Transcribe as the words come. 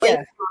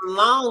away for a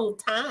long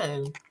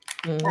time.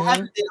 Mm-hmm. I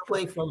haven't been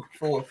away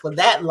for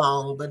that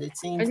long, but it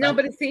seems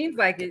but it seems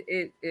like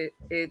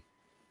it.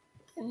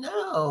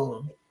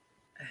 No.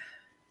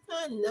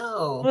 I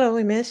know. Well,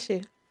 we miss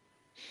you.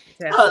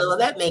 Oh, well,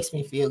 that makes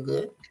me feel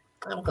good.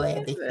 I'm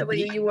glad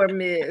that you were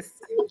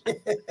missed.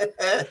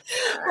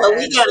 Well,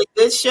 we got a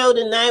good show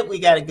tonight. We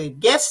got a good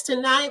guest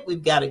tonight.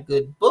 We've got a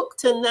good book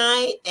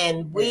tonight.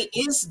 And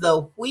is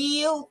the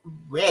wheel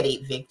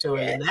ready,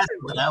 Victoria? That's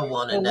what I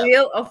want to know. The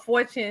Wheel of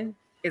Fortune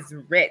is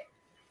ready.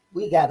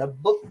 We got a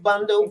book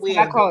bundle.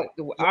 I call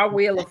it our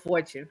Wheel of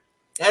Fortune.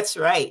 That's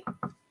right.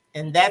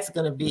 And that's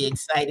going to be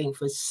exciting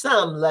for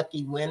some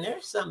lucky winner.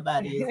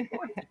 Somebody is going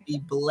to be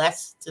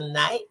blessed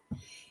tonight.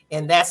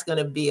 And that's going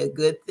to be a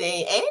good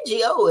thing.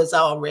 Angie O has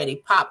already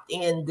popped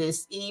in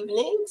this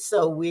evening.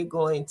 So we're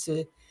going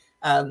to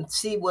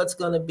see what's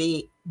going to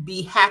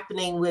be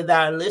happening with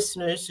our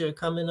listeners who are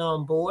coming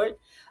on board.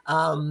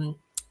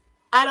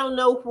 I don't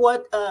know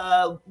what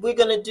we're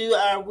going to do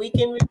our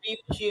weekend review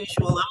as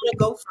usual. I'm going to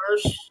go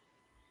first.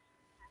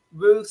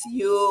 Ruth,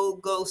 you'll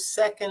go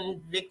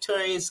second.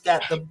 Victoria's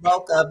got the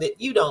bulk of it.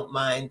 You don't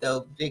mind,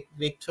 though,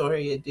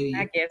 Victoria, do you?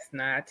 I guess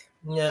not.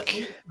 No,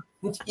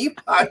 you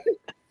are.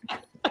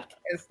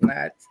 It's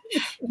not.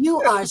 You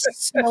are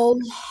so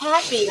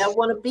happy. I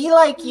want to be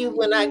like you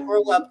when I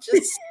grow up,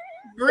 just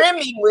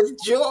brimming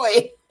with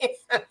joy.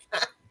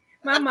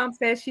 My mom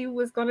said she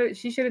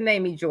should have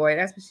named me Joy.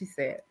 That's what she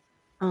said.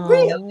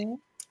 Really?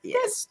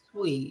 Yes. That's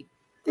sweet.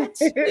 That's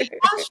sweet.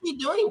 How's she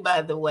doing,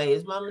 by the way?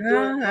 Is Mama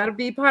doing that'll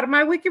be part of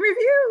my weekend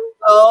review.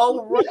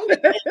 Oh, right.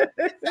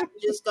 I'm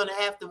just going to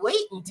have to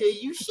wait until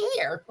you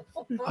share.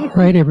 All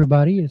right,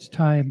 everybody. It's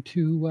time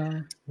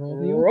to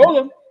roll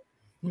them.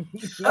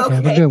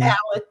 Okay,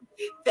 Alan.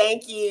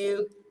 Thank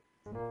you.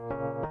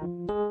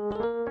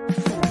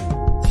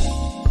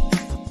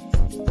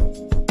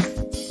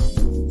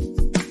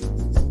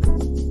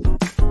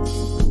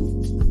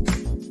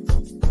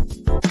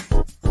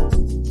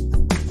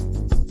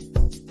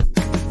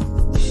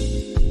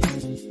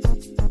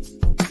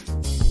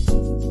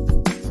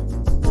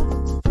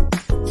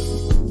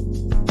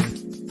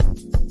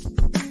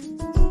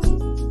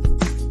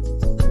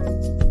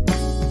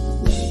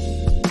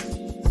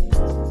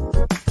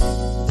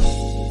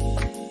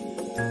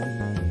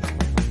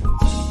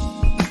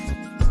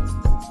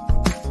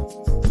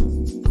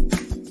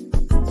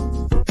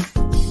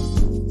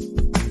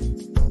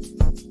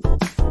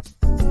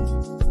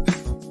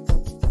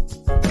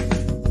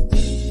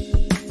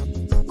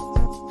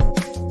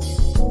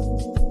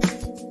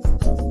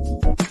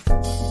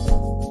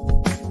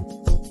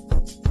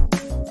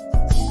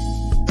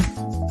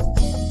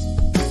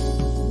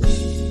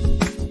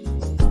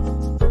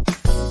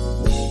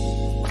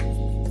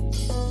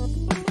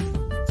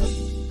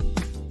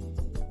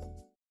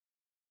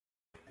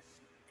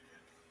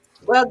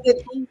 Well,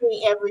 good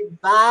evening,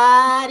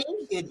 everybody.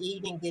 Good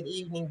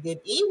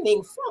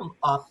evening from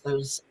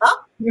Authors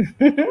Up. We're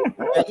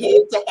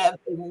here to have a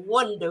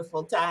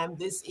wonderful time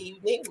this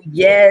evening.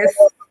 Yes.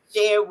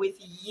 Share with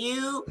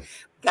you.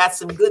 Got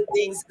some good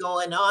things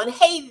going on.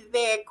 Hey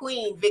there,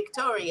 Queen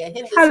Victoria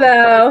Henderson.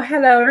 Hello,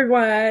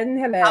 everyone.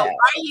 Hello. How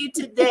are you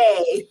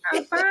today?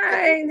 I'm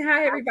fine.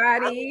 Hi,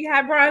 everybody.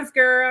 Hi, Bronze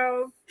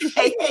Girls.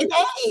 Hey.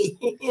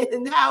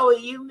 And how are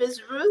you, Miss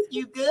Ruth?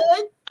 You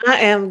good? I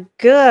am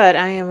good.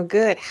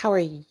 How are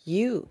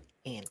you,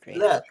 Andrea?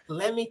 Look,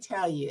 let me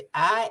tell you,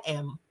 I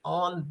am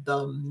on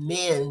the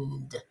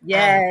mend.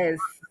 Yes.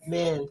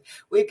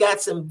 We've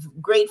got some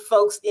great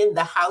folks in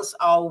the house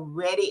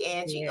already.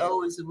 Angie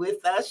O is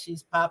with us.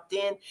 She's popped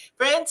in.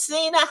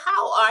 Francina,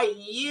 how are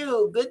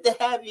you? Good to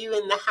have you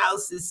in the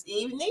house this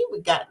evening.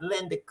 We got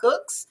Linda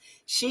Cooks.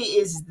 She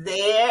is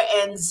there.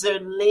 And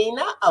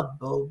Zerlina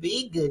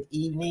Abobi. Good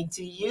evening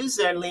to you,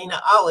 Zerlina.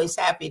 Always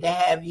happy to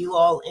have you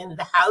all in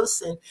the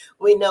house. And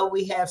we know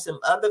we have some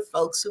other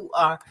folks who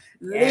are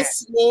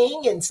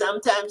listening, and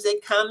sometimes they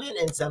come in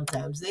and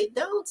sometimes they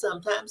don't.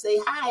 Sometimes they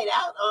hide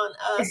out on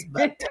us.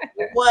 But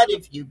what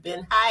if you've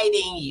been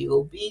hiding?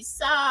 You'll be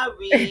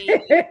sorry.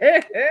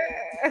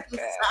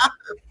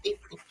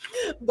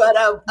 But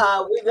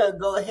we're going to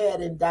go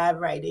ahead and dive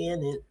right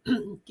in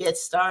and get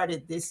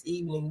started this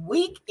evening.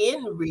 Week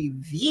in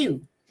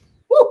review.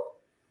 Woo!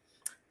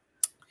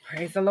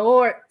 Praise the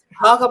Lord.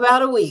 Talk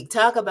about a week.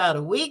 And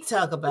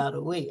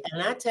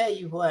I tell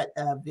you what,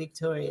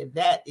 Victoria,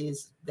 that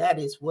is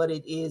what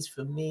it is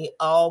for me.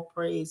 All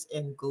praise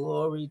and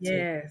glory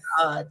to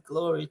God.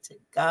 Glory to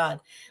God.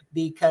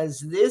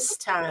 Because this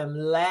time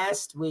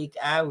last week,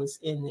 I was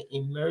in the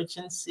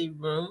emergency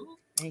room.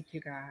 Thank you,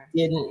 God.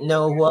 Didn't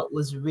know what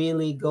was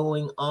really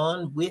going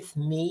on with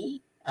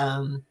me.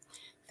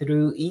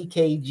 Through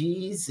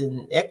EKGs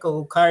and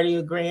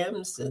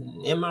echocardiograms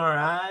and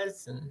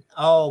MRIs and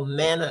all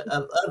manner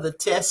of other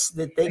tests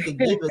that they could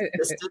give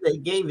us, they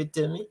gave it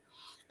to me.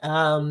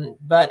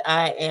 But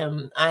I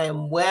am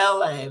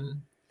well. I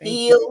am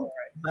healed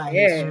by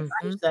His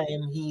stripes. I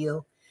am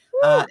healed.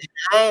 And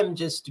I am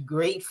just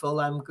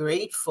grateful. I'm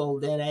grateful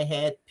that I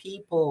had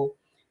people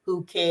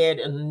who cared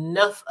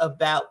enough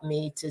about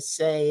me to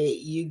say,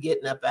 "You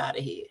getting up out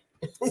of here."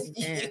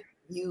 Yeah.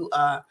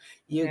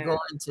 You're Yeah.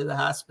 going to the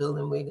hospital,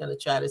 and we're going to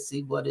try to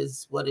see what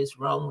is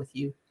wrong with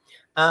you.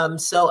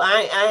 So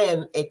I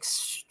am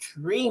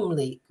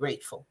extremely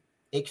grateful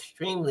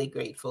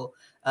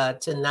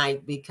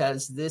tonight,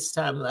 because this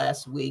time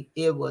last week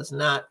it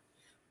wasn't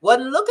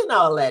looking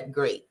all that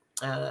great.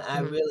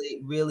 I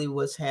really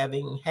was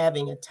having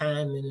a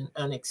time, and an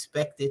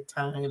unexpected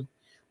time.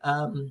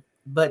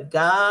 But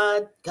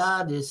God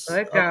is,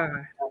 Let oh my God.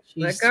 gosh,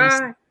 Let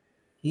God.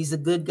 he's a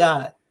good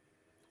God.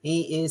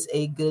 He is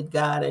a good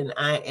God, and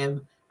I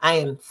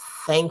am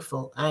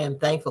thankful. I am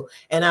thankful.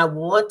 And I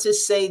want to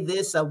say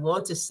this.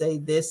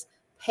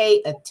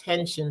 Pay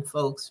attention,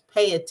 folks.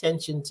 Pay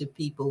attention to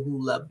people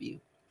who love you,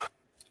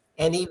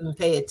 and even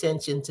pay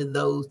attention to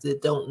those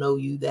that don't know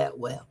you that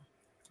well.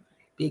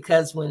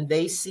 Because when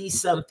they see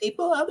some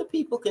people, other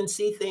people can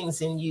see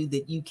things in you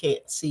that you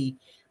can't see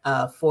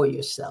for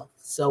yourself.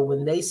 So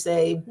when they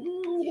say,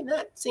 you're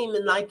not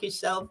seeming like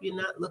yourself, you're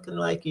not looking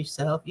like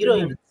yourself, you don't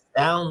even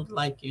sound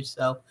like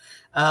yourself.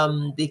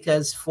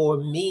 Because for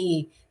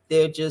me,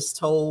 they're just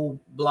whole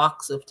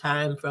blocks of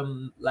time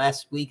from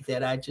last week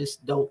that I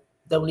just don't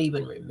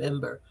even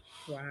remember.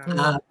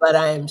 Wow. But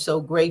I am so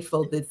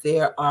grateful that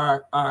there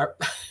are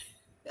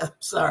I'm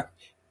sorry.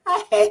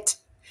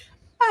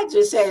 I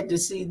just had to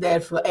see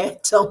that for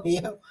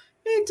Antonio.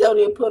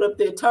 Antonio put up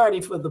there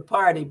tardy for the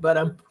party, but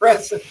I'm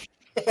present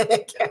and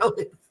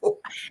accounted for.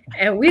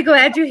 And we're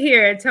glad you're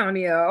here,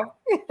 Antonio.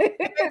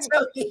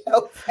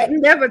 Antonio,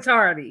 Never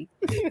tardy.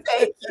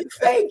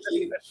 thank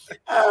you.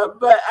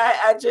 But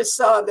I just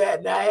saw that,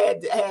 and I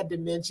had to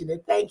mention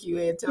it. Thank you,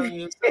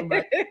 Antonio, so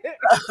much.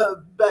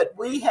 But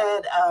we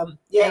had,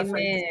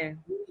 Amen.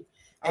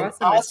 an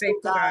Awesome. awesome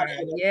Faithful God, God.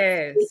 and a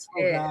Yes.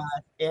 faithful Yes.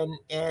 God.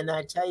 And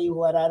I tell you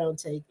what, I don't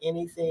take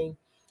anything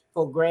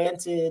for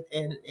granted,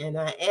 and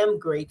I am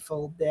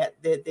grateful that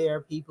there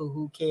are people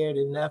who cared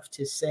enough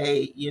to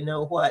say, you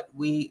know what,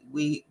 we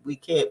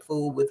can't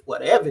fool with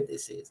whatever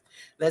this is.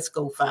 Let's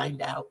go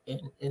find out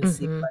and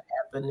see what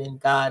happened. And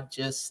God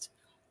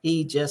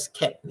he just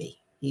kept me.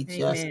 He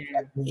just Amen.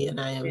 kept me, and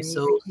I am And he's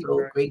so a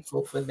keeper.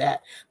 grateful for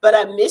that. But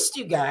I missed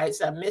you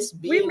guys. I missed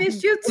We being.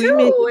 missed you We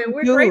miss too, and you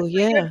we're too, grateful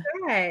yeah.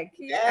 you're back.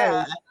 Yeah,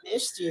 Yes. I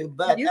missed you,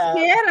 but You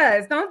scared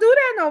us. Don't do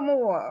that no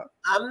more.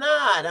 I'm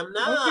not.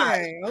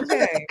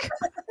 Okay.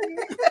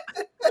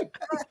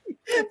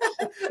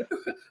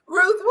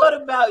 Ruth,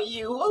 what about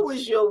you? What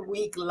was your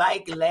week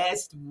like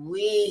last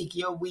week?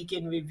 Your week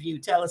in review.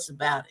 Tell us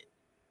about it.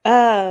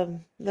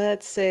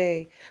 Let's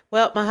see.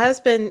 Well, my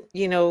husband,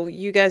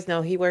 you guys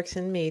know he works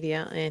in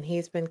media and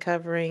he's been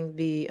covering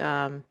the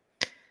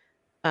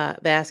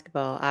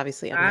basketball.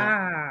 Obviously, I'm not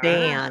a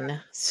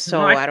fan, so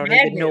March I don't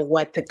even know Madness.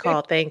 what to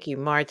call. Thank you,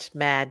 March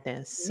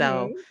Madness.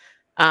 So,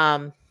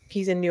 Mhm.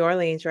 he's in New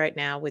Orleans right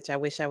now, which I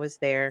wish I was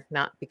there,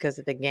 not because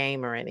of the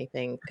game or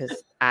anything,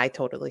 because I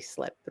totally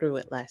slept through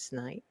it last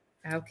night.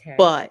 Okay.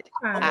 But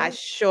Fine. I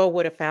sure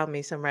would have found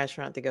me some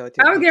restaurant to go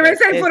to. I was getting ready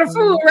to say for the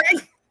food,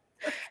 right?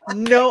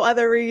 No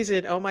other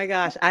reason. Oh my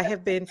gosh. I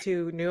have been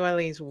to New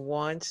Orleans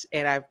once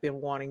and I've been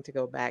wanting to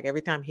go back.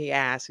 Every time he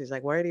asks, he's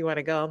like, "Where do you want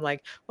to go?" I'm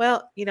like,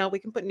 "Well, we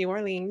can put New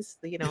Orleans,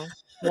 Back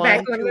 1,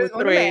 on 2,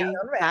 or the map.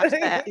 3 tops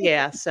that."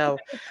 Yeah. So,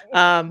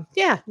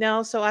 yeah,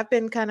 no. So I've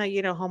been kind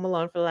of, home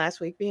alone for the last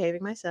week,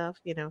 behaving myself,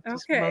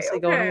 just mostly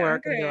going to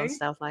work and doing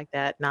stuff like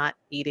that, not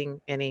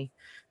eating any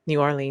New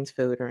Orleans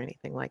food or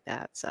anything like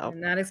that. So And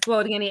not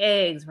exploding any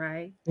eggs,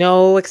 right?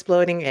 no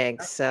exploding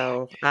eggs.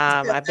 So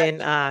I've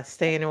been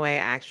staying away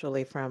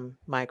actually from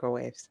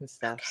microwaves and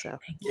stuff. So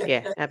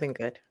yeah, I've been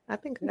good.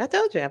 I've been good. I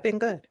told you I've been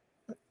good.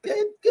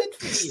 Good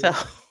for you. So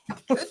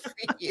Good for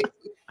you.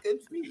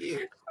 Good for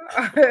you.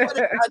 What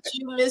about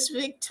you, Miss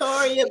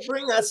Victoria?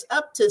 Bring us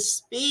up to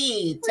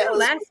speed. Tell us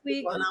last what's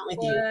week going on with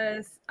you.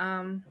 was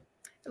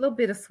a little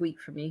bittersweet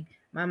for me.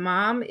 My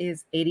mom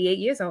is 88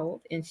 years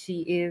old, and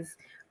she is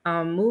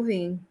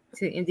moving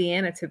to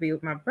Indiana to be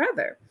with my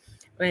brother.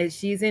 But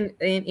she's in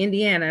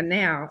Indiana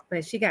now,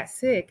 but she got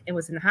sick and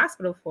was in the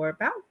hospital for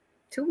about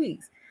 2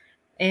 weeks.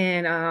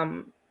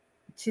 And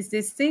she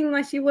just seemed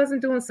like she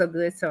wasn't doing so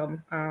good. So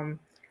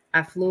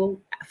I flew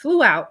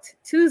out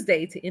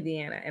Tuesday to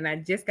Indiana, and I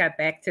just got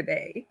back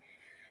today,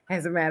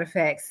 as a matter of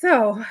fact.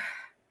 So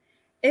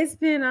it's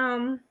been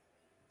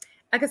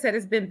like I said,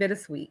 it's been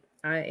bittersweet.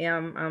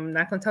 I'm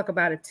not going to talk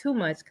about it too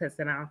much because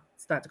then I'll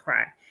start to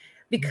cry.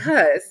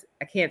 Because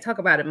I can't talk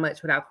about it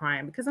much without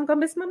crying, because I'm gonna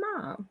miss my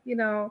mom,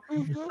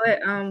 But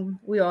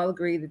we all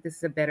agree that this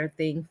is a better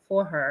thing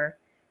for her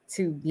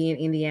to be in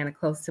Indiana,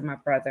 close to my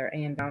brother,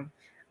 and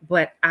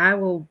but I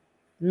will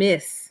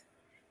miss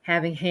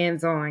having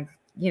hands-on,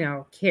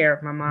 care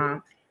of my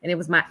mom, and it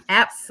was my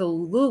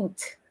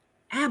absolute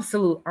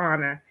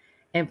honor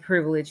and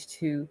privilege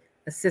to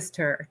assist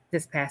her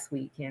this past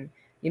week. And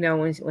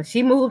when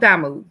she moved, I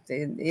moved,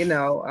 and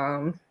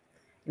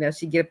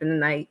she'd get up in the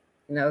night,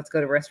 to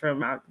go to the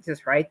restroom. I'm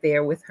just right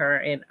there with her.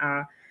 And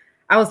I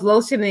was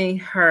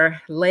lotioning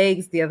her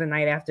legs the other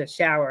night after a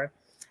shower.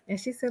 And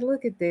she said,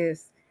 "Look at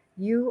this.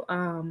 You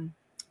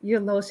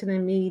you're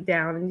lotioning me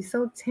down, and you're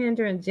so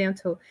tender and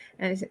gentle.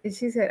 And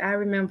she said, I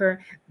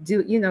remember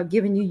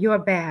giving you your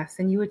baths,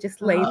 and you would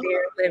just lay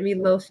there, let me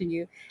lotion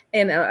you.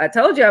 And I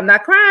told you I'm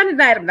not crying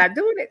tonight. I'm not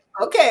doing it.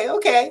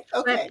 Okay.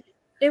 But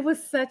it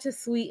was such a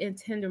sweet and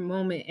tender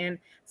moment. And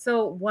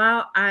so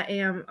while I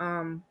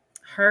am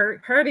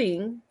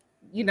hurting,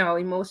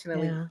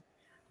 emotionally,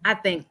 I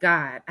thank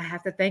God. I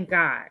have to thank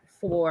God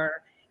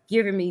for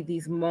giving me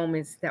these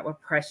moments that were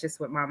precious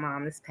with my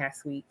mom this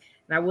past week.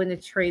 And I wouldn't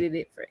have traded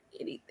it for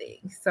anything.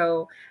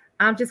 So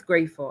I'm just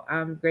grateful.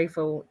 I'm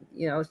grateful.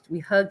 We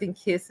hugged and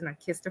kissed, and I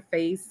kissed her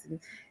face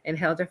and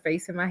held her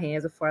face in my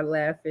hands before I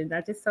left. And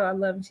I just said, I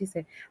love her. And she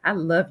said, I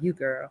love you,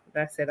 girl.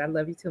 And I said, I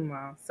love you too,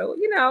 Mom. So,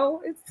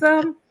 it's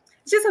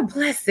just a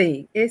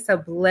blessing. It's a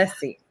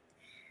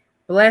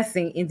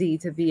blessing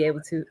indeed to be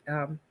able to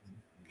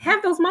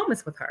have those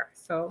moments with her.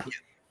 So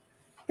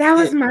that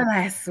was my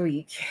last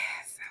week.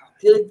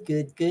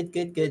 Good.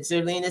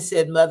 Zerlina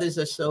said mothers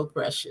are so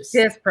precious.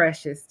 Just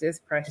precious.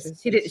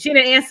 She didn't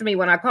answer me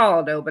when I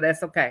called, though, but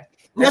that's okay.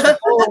 That's a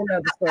whole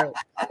other story.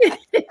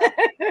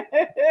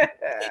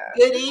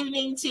 Good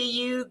evening to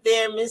you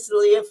there, Miss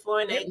Leah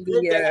Fornett.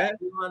 Good to have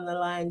you on the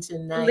line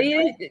tonight.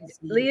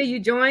 Leah,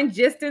 you joined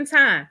just in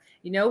time.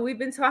 We've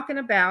been talking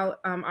about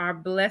our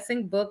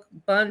blessing book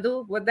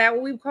bundle. What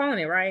we calling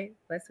it, right?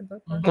 Blessing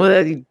book bundle.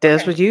 Well,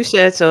 that's what you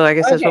said, so I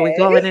guess that's what we're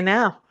calling it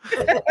now.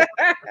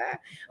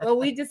 Well,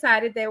 we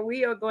decided that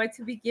we are going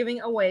to be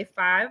giving away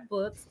 5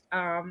 books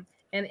and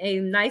a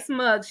nice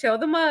mug. Show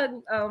the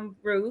mug,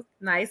 Ruth.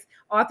 Nice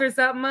Authors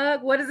Up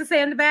mug. What does it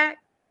say on the back?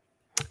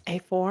 A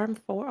form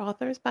for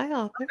authors by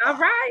authors. All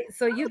right.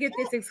 So you get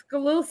this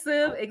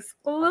exclusive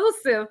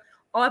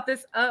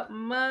Authors Up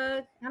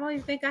mug. I don't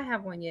even think I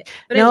have one yet.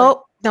 But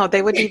no,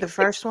 they would be the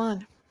first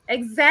one.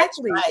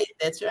 Exactly.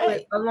 That's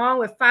right. Along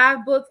with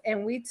 5 books,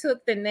 and we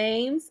took the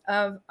names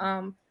of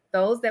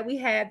those that we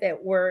had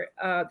that were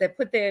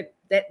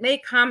that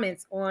made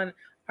comments on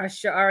our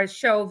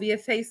show via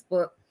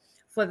Facebook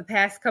for the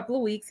past couple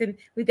of weeks, and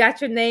we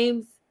got your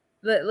names.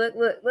 Look!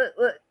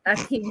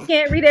 You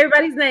can't read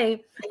everybody's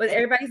name, but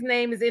everybody's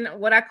name is in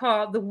what I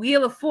call the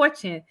Wheel of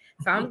Fortune.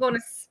 So I'm going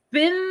to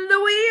spin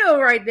the wheel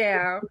right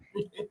now.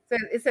 So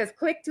it says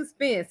click to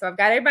spin. So I've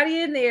got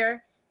everybody in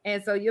there,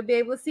 and so you'll be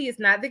able to see it's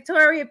not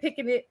Victoria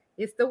picking it;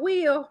 it's the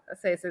wheel. I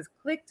say it says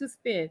click to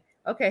spin.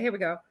 Okay, here we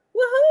go.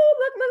 Woohoo!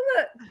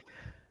 Look!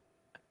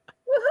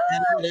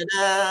 Woohoo!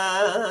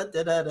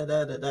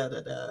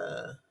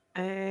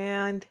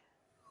 And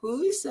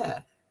who is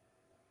that?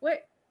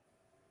 What?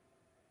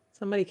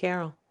 Somebody,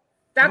 Carol.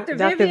 Dr.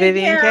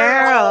 Vivian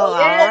Carroll.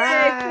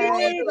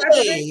 Yay!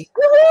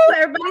 Woohoo!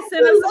 Everybody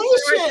send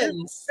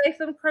us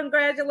some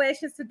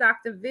congratulations to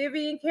Dr.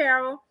 Vivian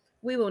Carroll.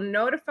 We will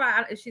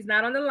notify if she's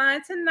not on the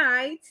line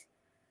tonight.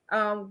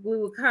 We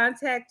will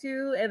contact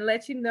you and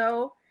let you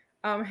know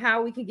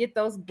how we can get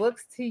those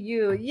books to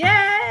you.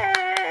 Yay!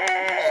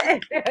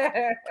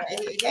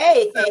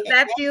 So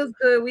that feels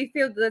good. We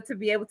feel good to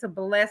be able to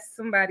bless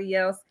somebody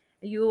else.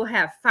 You will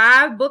have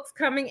 5 books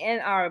coming in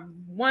our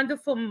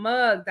wonderful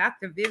mug,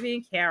 Dr.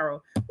 Vivian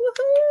Carroll.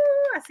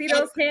 Woohoo! I see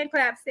those hand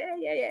claps.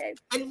 Yeah.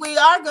 And we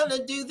are going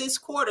to do this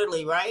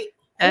quarterly, right?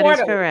 That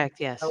is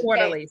correct, yes.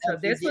 Quarterly. So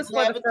this was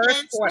for the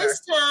first quarter.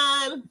 This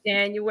time.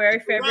 January,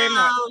 February,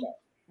 March.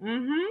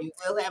 Mm-hmm. You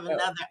will have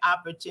another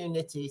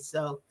opportunity.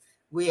 So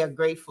we are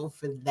grateful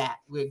for that.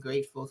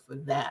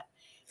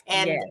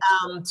 And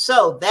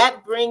so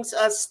that brings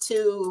us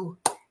to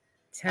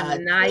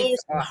tonight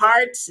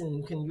hearts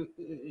and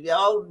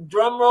all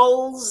drum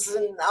rolls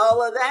and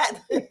all of that.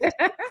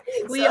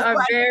 We are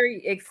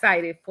very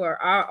excited for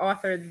our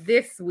author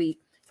this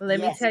week. So let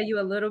me tell you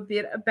a little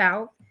bit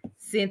about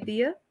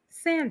Cynthia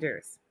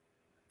Sanders.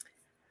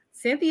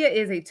 Cynthia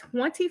is a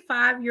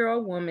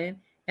 25-year-old woman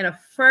and a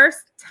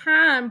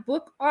first-time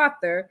book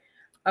author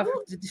of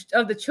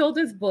the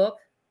children's book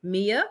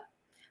Mia,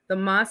 The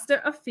Monster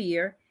of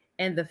Fear,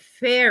 and The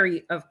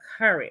Fairy of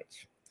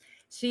Courage.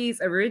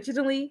 She's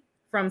originally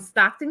from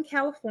Stockton,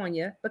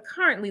 California, but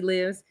currently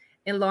lives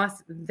in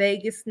Las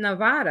Vegas,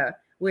 Nevada,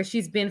 where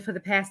she's been for the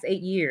past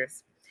 8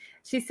 years.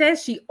 She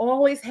says she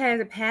always had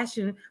a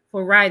passion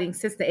for writing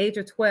since the age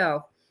of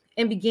 12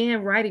 and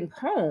began writing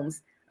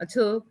poems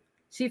until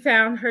she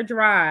found her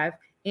drive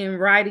in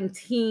writing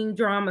teen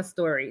drama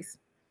stories.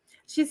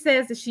 She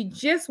says that she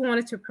just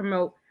wanted to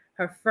promote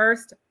her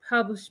first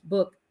published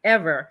book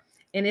ever,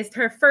 and it's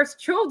her first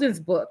children's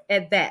book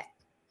at that.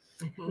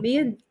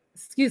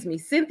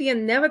 Cynthia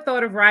never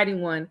thought of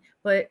writing one,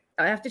 but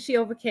after she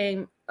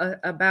overcame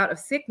a bout of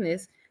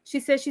sickness, she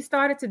said she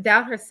started to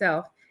doubt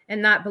herself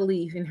and not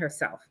believe in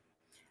herself.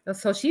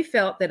 So she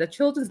felt that a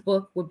children's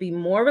book would be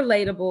more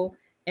relatable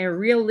and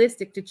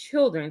realistic to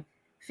children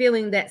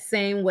feeling that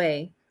same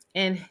way,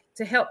 and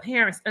to help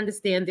parents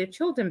understand their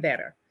children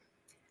better.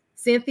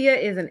 Cynthia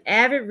is an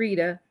avid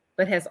reader,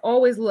 but has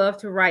always loved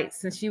to write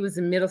since she was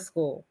in middle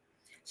school.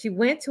 She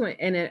went to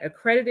an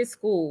accredited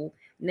school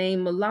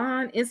named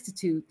Milan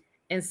Institute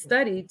and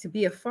studied to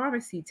be a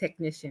pharmacy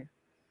technician.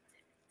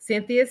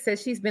 Cynthia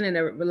says she's been in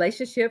a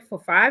relationship for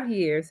 5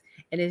 years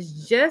and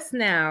is just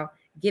now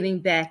getting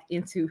back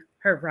into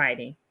her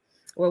writing.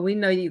 Well, we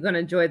know you're going to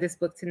enjoy this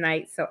book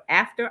tonight. So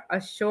after a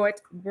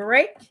short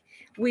break,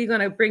 we're going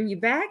to bring you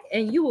back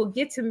and you will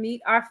get to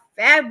meet our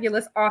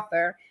fabulous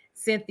author,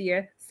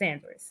 Cynthia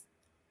Sanders.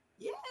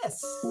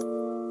 Yes.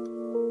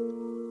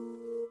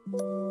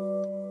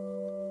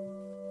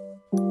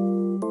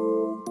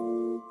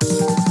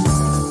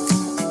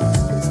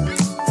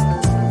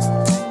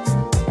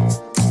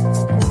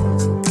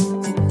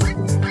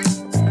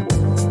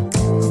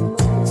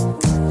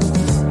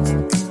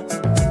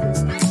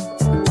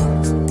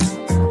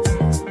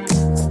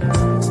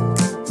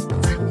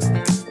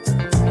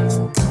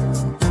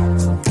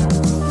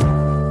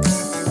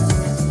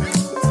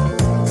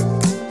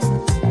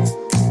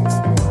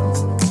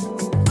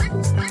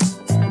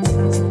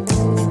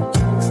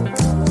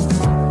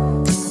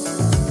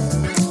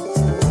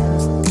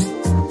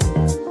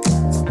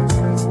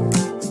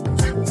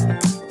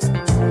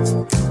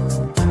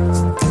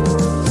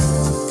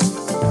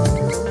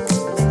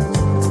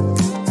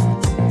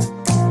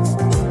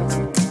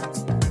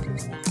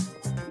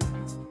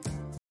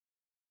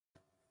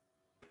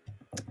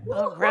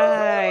 All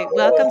right.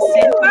 Welcome,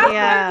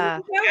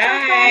 Cynthia.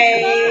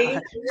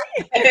 Hi.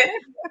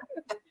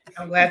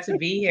 I'm glad to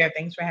be here.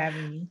 Thanks for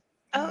having me.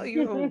 Oh,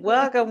 you're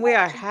welcome. We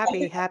are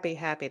happy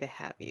to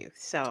have you.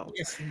 So,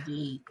 yes,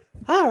 indeed.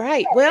 All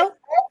right. Well,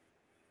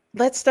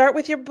 let's start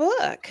with your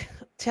book.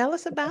 Tell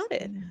us about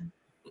it.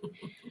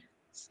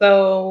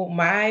 So,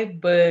 my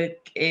book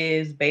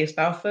is based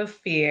off of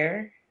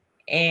fear.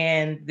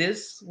 And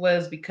this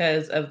was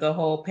because of the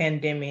whole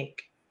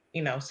pandemic,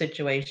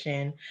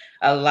 situation.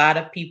 A lot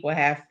of people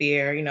have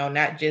fear,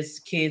 not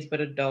just kids, but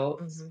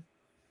adults.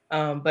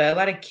 Mm-hmm. But a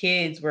lot of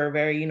kids were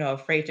very,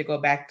 afraid to go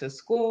back to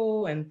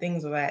school and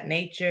things of that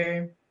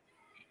nature.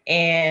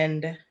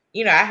 And,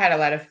 I had a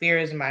lot of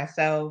fears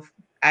myself.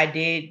 I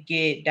did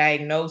get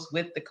diagnosed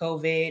with the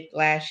COVID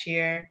last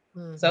year.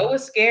 Mm-hmm. So it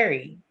was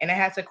scary. And I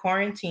had to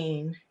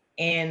quarantine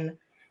in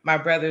my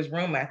brother's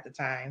room at the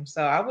time.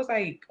 So I was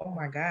like, oh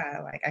my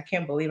God, like, I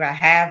can't believe I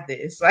have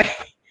this.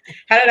 Like,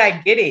 how did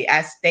I get it?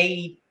 I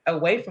stayed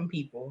away from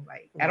people.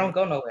 Like, I don't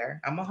go nowhere.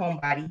 I'm a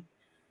homebody.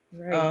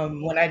 Right.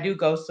 When I do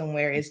go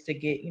somewhere, it's to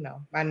get,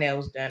 my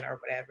nails done or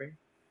whatever.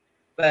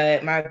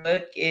 But my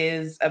book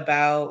is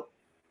about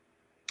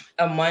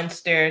a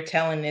monster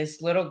telling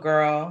this little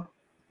girl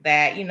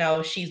that,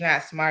 she's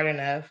not smart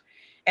enough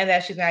and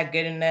that she's not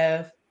good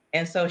enough.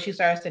 And so she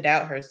starts to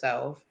doubt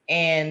herself.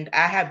 And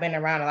I have been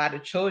around a lot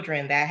of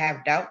children that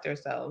have doubt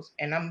themselves.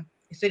 And I'm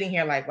sitting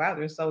here like, wow,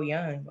 they're so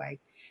young.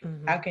 Like,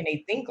 how can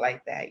they think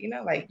like that?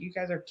 Like, you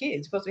guys are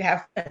kids, supposed to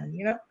have fun,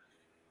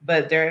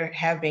 But there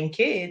have been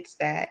kids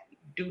that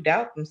do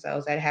doubt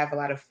themselves, that have a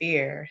lot of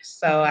fear.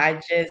 So I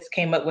just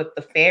came up with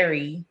the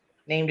fairy,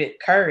 named it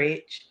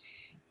Courage.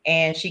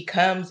 And she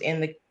comes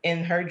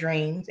in her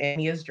dreams, and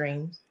Mia's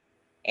dreams,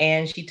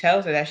 and she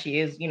tells her that she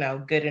is,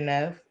 good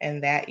enough,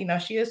 and that,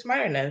 she is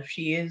smart enough.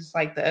 She is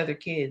like the other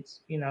kids,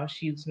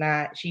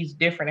 she's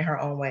different in her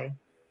own way.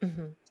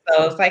 Mm-hmm.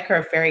 So it's like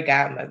her fairy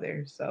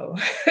godmother. So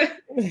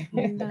nice.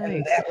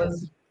 That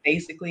was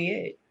basically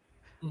it.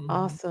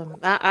 Awesome.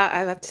 I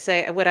have to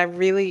say, what I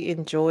really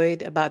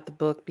enjoyed about the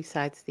book,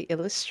 besides the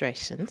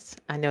illustrations,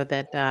 I know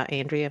that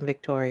Andrea and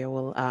Victoria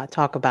will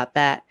talk about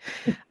that,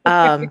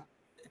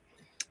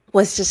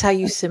 was just how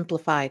you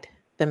simplified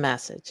the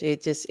message.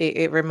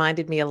 It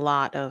reminded me a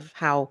lot of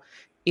how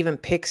even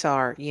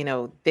Pixar,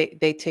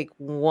 they take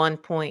one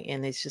point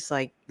and it's just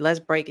like, let's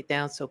break it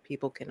down so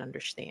people can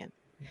understand.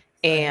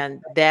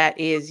 And that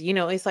is,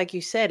 it's like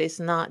you said, it's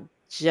not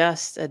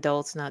just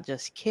adults, not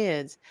just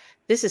kids.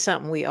 This is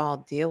something we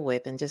all deal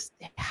with, and just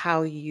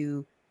how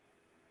you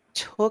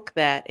took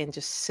that and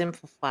just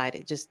simplified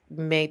it just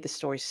made the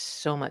story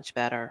so much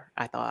better,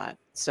 I thought.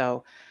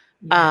 So,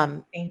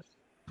 thanks.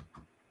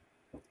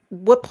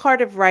 What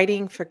part of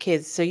writing for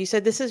kids? So you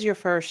said this is your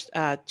first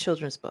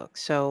children's book.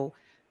 So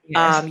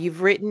yes.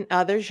 You've written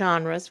other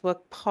genres.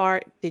 What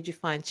part did you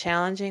find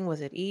challenging?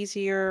 Was it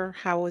easier?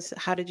 How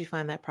did you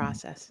find that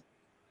process?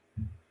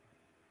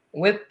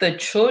 With the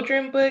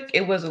children book,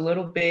 it was a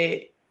little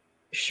bit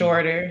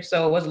shorter,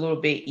 so it was a little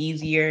bit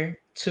easier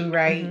to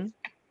write.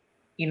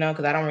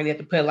 Because I don't really have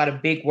to put a lot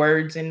of big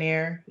words in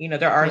there.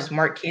 There are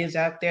smart kids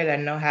out there that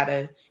know how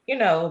to,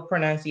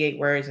 pronunciate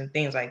words and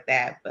things like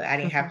that. But I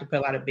didn't have to put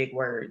a lot of big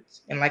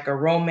words. And like a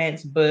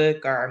romance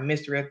book or a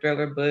mystery or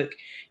thriller book,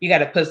 you got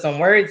to put some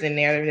words in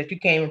there that you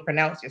can't even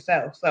pronounce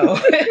yourself. So,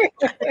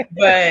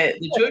 but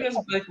the children's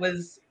book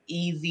was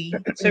easy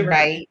to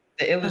write.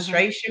 The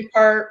illustration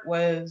part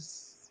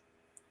was,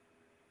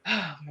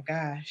 oh my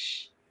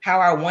gosh, how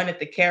I wanted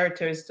the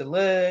characters to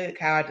look,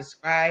 how I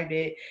described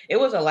it. It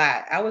was a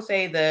lot. I would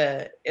say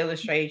the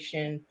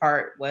illustration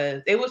part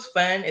was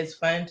fun. It's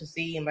fun to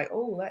see and like,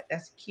 oh,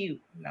 that's cute.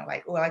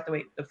 Like, oh, I like the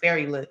way the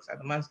fairy looks or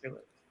the monster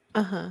looks.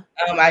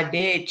 I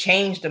did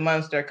change the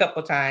monster a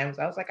couple times.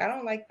 I was like, I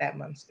don't like that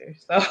monster.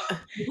 So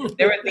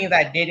there were things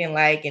I didn't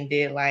like and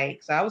did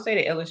like. So I would say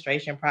the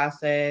illustration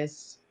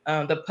process,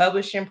 the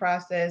publishing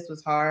process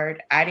was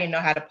hard. I didn't know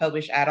how to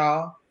publish at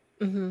all.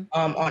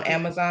 on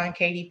Amazon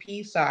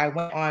KDP. So I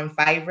went on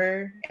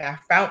Fiverr and I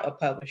found a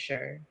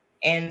publisher.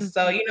 And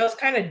so, it's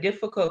kind of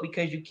difficult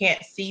because you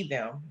can't see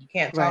them. You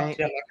can't talk to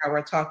them like how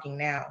we're talking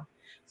now.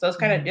 So it's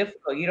kind of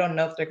difficult. You don't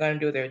know if they're going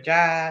to do their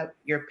job.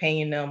 You're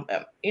paying them,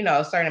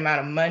 a certain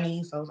amount of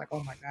money. So I was like,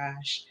 oh my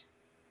gosh.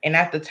 And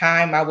at the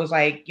time I was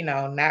like,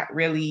 not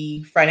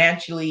really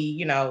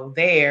financially,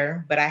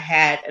 there, but I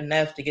had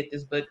enough to get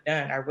this book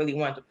done. I really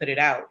wanted to put it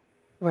out.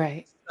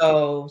 Right.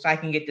 So I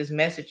can get this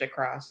message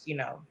across,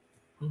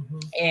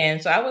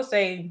 And so I would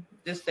say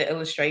just the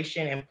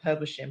illustration and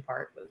publishing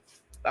part was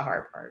the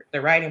hard part.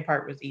 The writing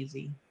part was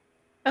easy.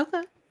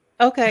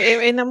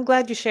 Okay, and I'm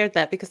glad you shared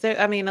that because there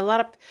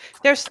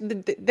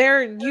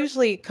are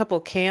usually a couple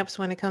camps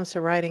when it comes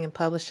to writing and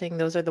publishing.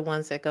 Those are the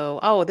ones that go,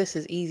 oh, this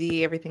is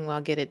easy, everything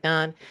will get it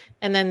done.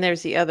 And then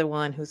there's the other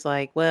one who's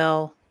like,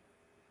 well,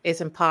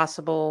 it's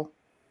impossible,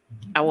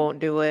 I won't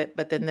do it.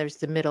 But then there's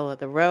the middle of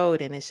the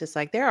road, and it's just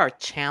like there are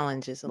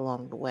challenges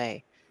along the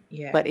way.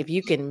 Yeah. But if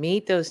you can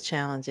meet those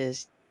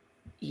challenges,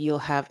 you'll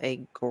have a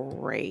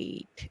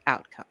great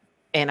outcome.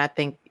 And I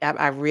think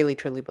I really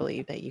truly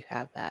believe that you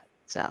have that.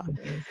 So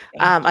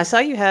I saw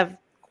you have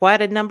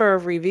quite a number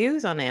of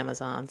reviews on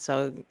Amazon.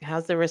 So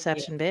how's the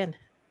reception been?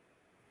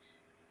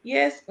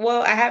 Yes.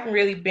 Well, I haven't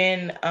really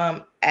been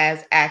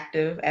as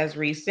active as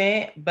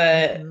recent,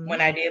 but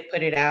when I did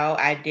put it out,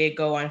 I did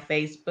go on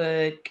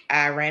Facebook.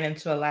 I ran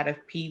into a lot of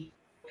people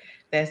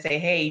that say,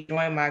 hey,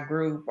 join my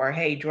group, or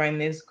hey, join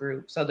this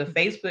group. So the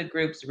Facebook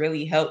groups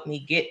really helped me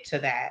get to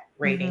that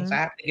rating. So I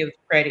have to give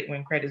credit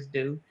when credit's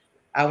due.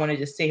 I want to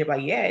just sit here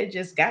like, yeah, it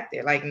just got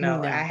there. Like,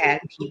 no, I had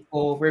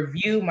people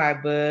review my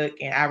book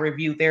and I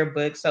reviewed their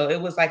book. So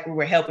it was like we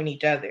were helping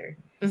each other.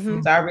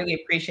 So I really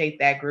appreciate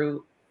that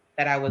group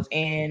that I was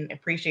in,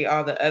 appreciate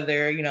all the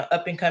other,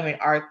 up and coming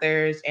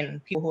authors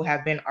and people who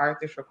have been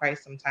authors for quite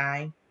some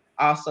time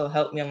also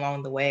helped me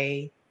along the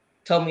way,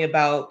 told me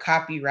about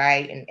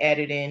copyright and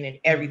editing and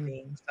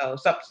everything. So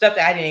some stuff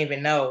that I didn't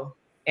even know.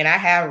 And I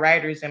have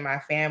writers in my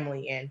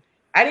family, and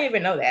I didn't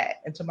even know that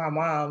until my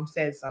mom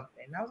said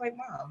something. I was like,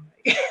 Mom,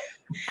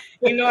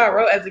 I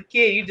wrote as a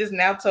kid. You just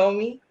now told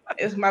me.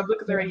 My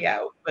book is already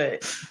out.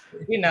 But,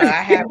 I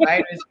have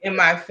writers in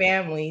my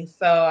family.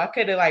 So I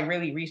could have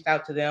really reached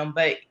out to them,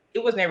 but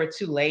it was never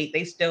too late.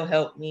 They still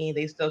helped me.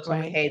 They still told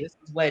me, hey, this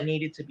is what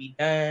needed to be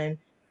done.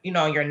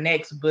 Your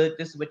next book,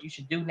 this is what you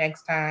should do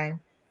next time.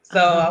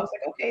 So I was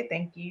like, okay,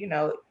 thank you.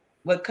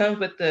 What comes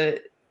with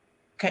the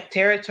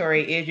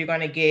territory is you're going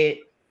to get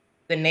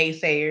the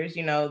naysayers,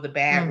 the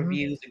bad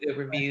reviews, the good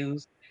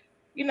reviews,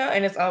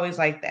 and it's always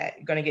like that.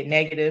 You're going to get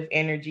negative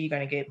energy. You're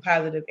going to get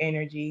positive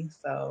energy.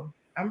 So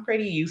I'm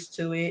pretty used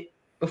to it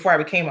before I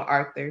became an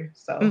author.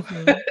 So,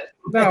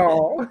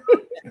 no.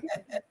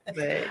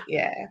 But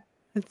yeah.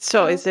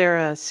 So is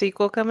there a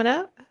sequel coming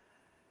up?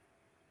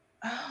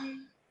 I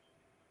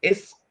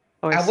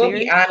will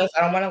be honest.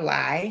 I don't want to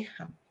lie.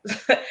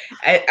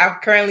 I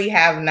currently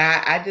have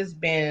not. I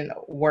just been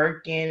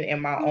working in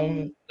my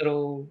own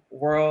little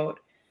world.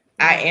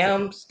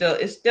 It's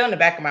still in the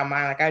back of my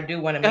mind. Like I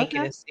do want to make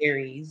it a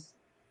series,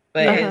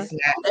 but it's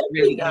not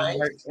really in the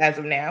works as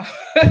of now.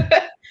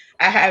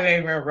 I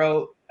haven't even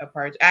wrote a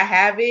part. I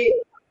have it,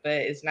 but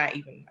it's not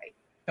even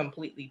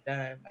completely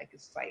done.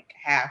 It's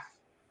half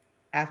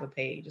a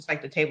page. It's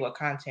like the table of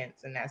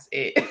contents, and that's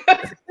it. And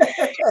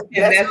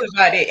that's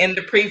about it. In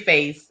the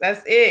preface,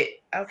 that's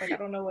it. I was like, I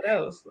don't know what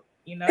else,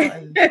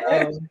 And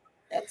so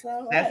that's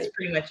all right. That's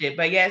pretty much it.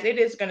 But yes, it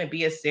is going to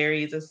be a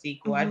series, a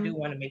sequel. I do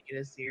want to make it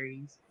a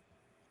series,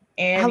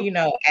 and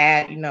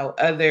add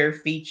other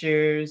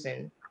features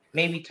and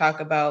maybe talk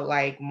about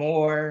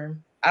more.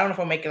 I don't know if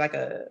I'll make it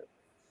a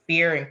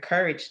fear and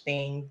courage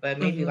thing, but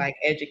maybe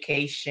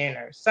education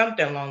or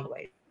something along the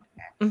way.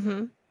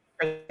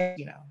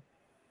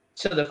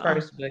 To the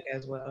first book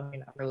as well,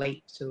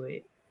 relate to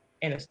it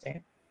in a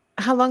sense.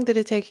 How long did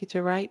it take you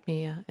to write,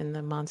 Mia, in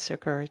the Monster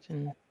Courage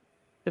and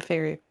the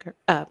Fairy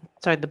of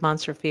the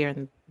Monster Fear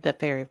and the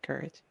Fairy of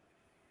Courage?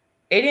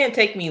 It didn't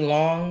take me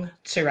long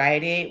to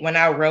write it. When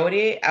I wrote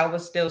it, I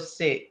was still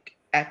sick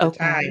at the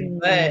time,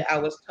 but I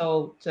was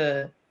told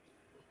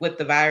with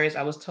the virus,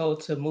 I was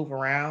told to move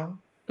around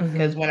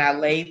because when I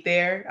laid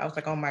there, I was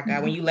like, oh my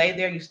God, when you lay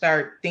there, you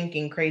start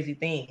thinking crazy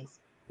things.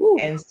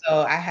 And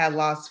so I had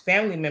lost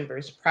family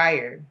members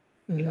prior,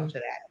 to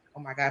that. Oh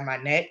my God, my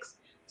next.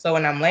 So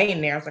when I'm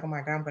laying there, I was like, oh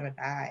my God, I'm going to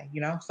die,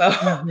 So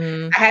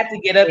I had to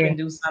get up and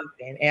do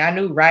something. And I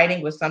knew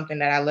writing was something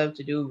that I love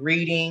to do.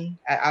 Reading.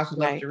 I also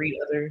love to read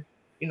other,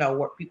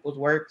 people's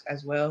works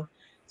as well.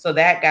 So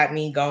that got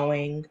me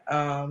going.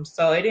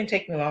 So it didn't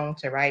take me long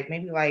to write.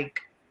 Maybe I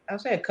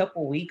would say a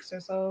couple weeks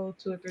or so,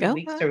 2 or 3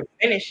 weeks to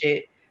finish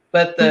it.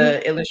 But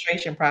the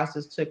illustration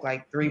process took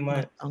 3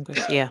 months.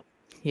 Yeah.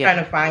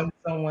 Trying to find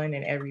someone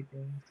and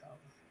everything. So,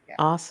 yeah.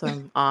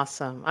 Awesome. All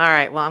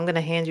right. Well, I'm going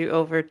to hand you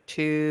over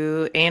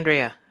to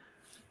Andrea.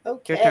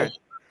 Okay. Your turn.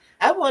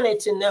 I wanted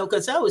to know,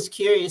 because I was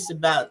curious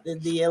about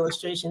the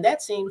illustration.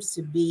 That seems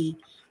to be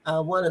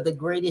one of the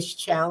greatest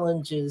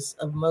challenges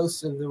of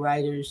most of the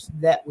writers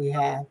that we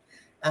have.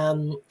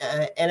 And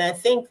I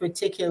think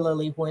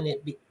particularly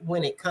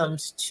when it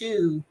comes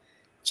to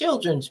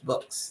children's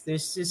books,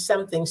 there's just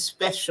something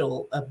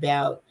special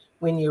about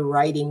when you're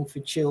writing for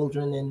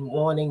children and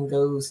wanting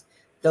those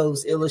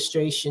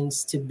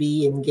illustrations to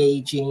be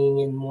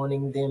engaging and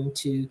wanting them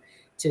to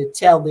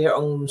tell their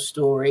own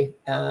story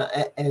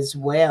as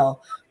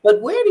well.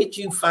 But where did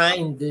you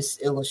find this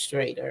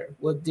illustrator?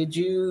 What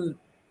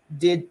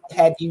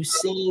had you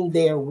seen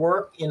their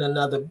work in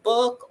another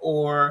book,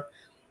 or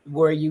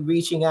were you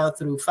reaching out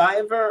through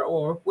Fiverr,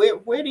 or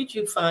where did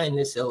you find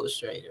this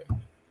illustrator?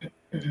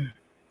 So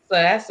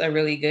that's a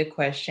really good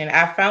question.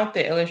 I found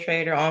the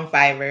illustrator on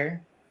Fiverr.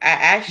 I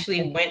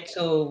actually went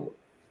to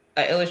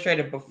an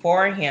illustrator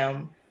before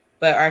him,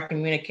 but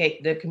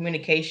the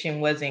communication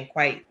wasn't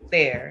quite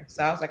there.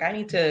 So I was like, I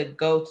need to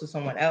go to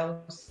someone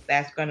else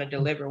that's going to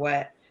deliver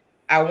what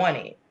I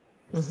wanted.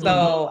 Mm-hmm.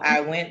 So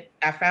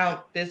I found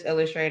this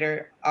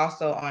illustrator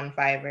also on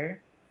Fiverr,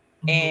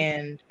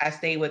 and I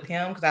stayed with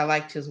him because I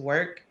liked his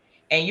work.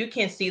 And you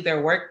can see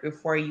their work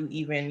before you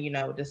even,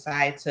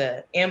 decide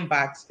to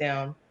inbox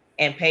them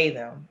and pay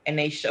them. And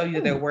they show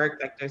you their work,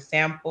 like their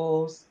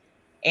samples.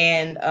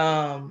 And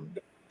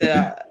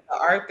the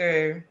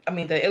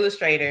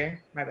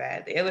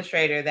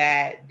illustrator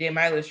that did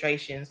my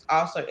illustrations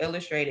also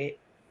illustrated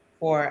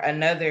for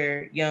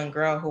another young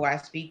girl who I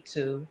speak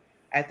to.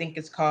 I think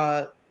it's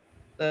called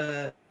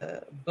the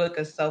Book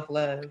of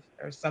Self-Love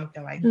or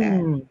something like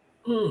that.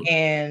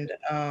 And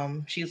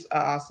she's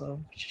also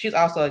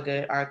a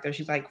good author.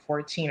 She's like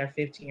 14 or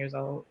 15 years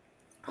old.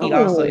 He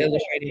also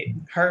illustrated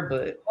her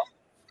book,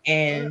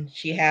 and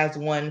she has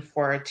one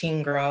for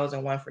teen girls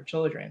and one for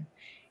children.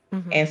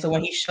 Mm-hmm. And so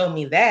when he showed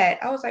me that,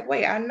 I was like,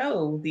 wait, I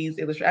know these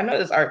illustrators. I know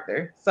this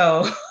author.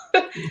 So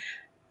so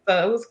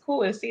it was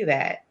cool to see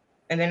that.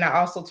 And then I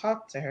also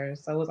talked to her.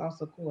 So it was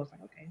also cool. I was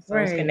like, okay, so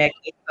it's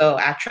connected. So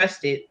I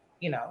trusted,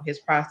 his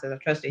process. I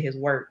trusted his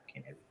work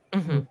and everything.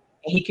 Mm-hmm. And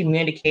he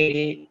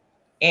communicated.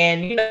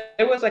 And,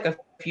 there was like a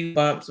few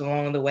bumps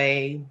along the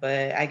way,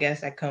 but I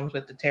guess that comes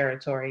with the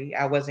territory.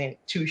 I wasn't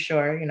too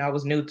sure. I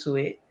was new to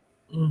it.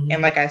 Mm-hmm.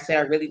 And like I said,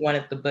 I really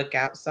wanted the book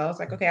out. So I was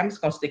like, okay, I'm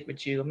just going to stick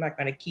with you. I'm not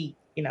going to keep,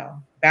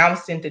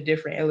 bouncing to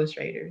different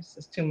illustrators.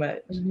 It's too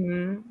much.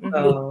 Mm-hmm.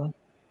 So,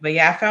 but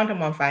yeah, I found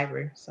him on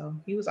Fiverr. So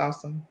he was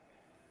awesome.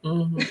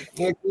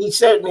 Mm-hmm. He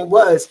certainly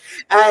was.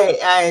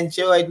 I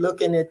enjoyed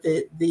looking at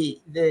the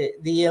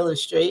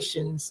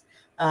illustrations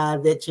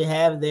that you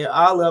have there.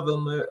 All of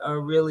them are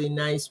really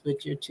nice,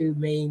 but your two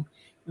main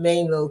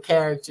little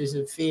characters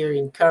of Fear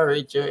and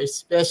Courage are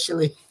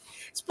especially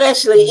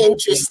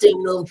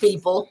interesting little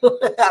people.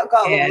 I'll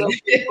call them little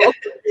people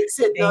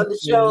sitting on the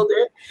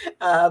shoulder.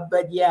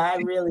 But yeah, I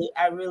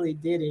really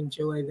did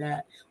enjoy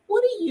that.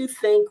 What do you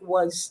think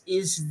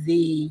is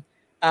the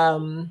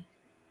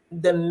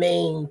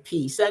main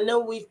piece? I know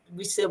we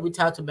said we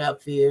talked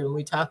about fear and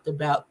we talked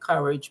about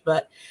courage,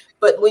 but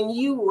when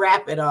you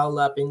wrap it all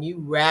up and you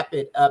wrap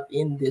it up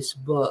in this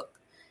book,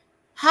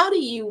 how do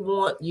you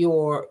want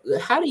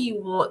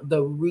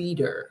the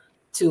reader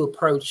to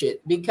approach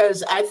it?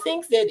 Because I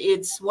think that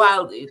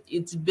while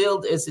it's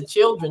billed as a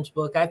children's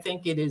book, I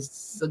think it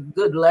is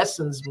good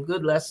lessons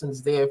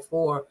there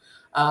for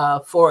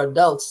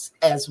adults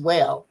as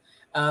well,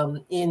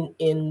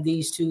 in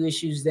these two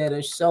issues that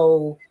are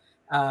so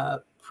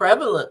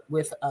prevalent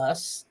with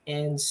us,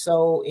 and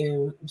so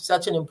in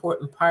such an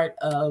important part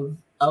of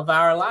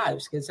our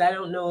lives. Because I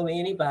don't know of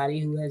anybody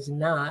who has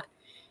not,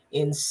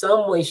 in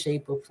some way,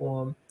 shape, or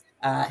form,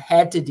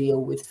 had to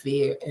deal with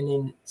fear, and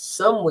in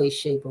some way,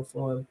 shape, or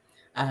form,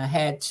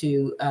 had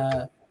to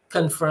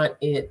confront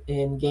it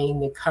and gain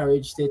the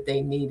courage that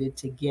they needed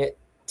to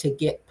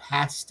get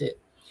past it.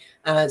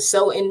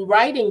 So in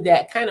writing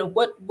that, kind of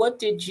what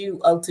did you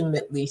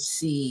ultimately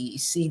see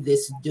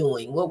this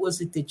doing? What was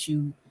it that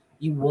you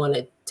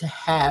wanted to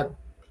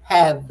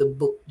have the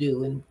book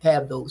do and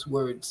have those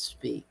words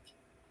speak?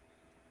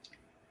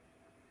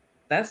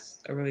 That's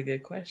a really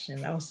good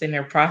question. I was sitting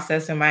there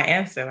processing my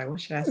answer. Like, what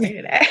should I say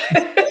to that?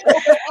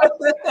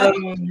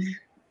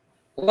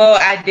 Well,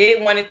 I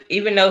did want it,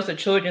 even though it's a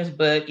children's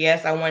book,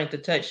 yes, I wanted to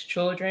touch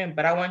children,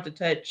 but I wanted to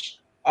touch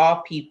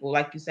all people,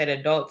 like you said,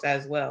 adults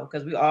as well,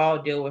 because we all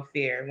deal with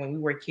fear. When we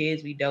were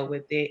kids, we dealt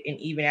with it. And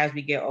even as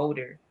we get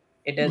older,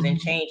 it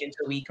doesn't change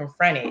until we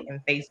confront it and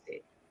face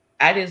it.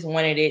 I just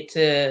wanted it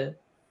to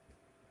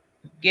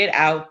get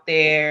out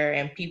there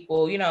and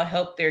people,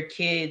 help their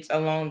kids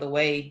along the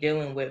way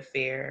dealing with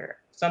fear.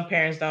 Some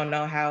parents don't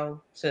know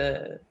how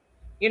to,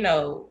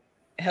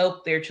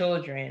 help their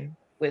children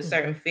with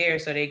certain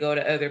fears. So they go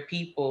to other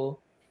people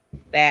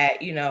that,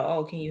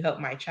 oh, can you help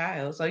my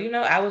child? So,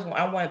 I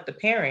want the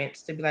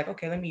parents to be like,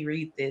 okay, let me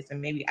read this. And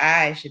maybe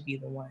I should be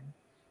the one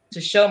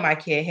to show my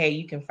kid, hey,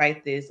 you can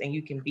fight this and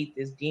you can beat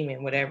this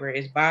demon, whatever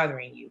is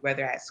bothering you,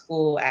 whether at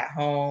school, at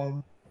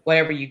home,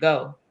 wherever you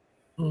go.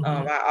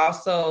 I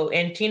also,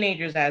 and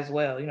teenagers as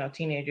well,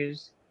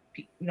 teenagers,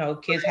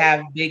 kids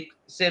have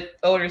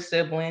older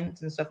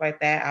siblings and stuff like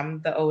that.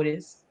 I'm the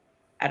oldest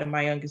out of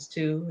my youngest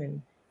two.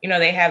 And,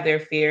 they have their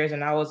fears,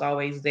 and I was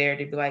always there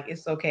to be like,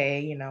 it's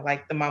okay.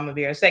 Like the mama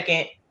bear,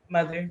 second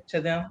mother to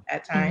them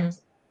at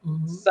times.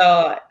 Mm-hmm.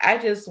 So I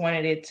just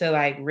wanted it to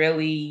like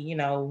really, you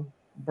know,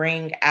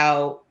 bring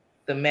out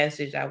the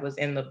message that was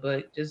in the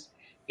book. Just,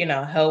 you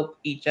know, help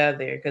each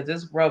other, because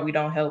this world, we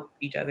don't help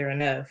each other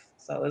enough.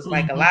 So it's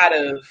like a lot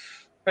of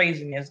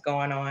craziness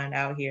going on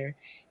out here.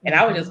 And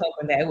I was just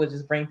hoping that it would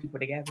just bring people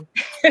together,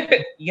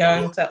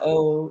 young to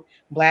old,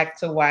 black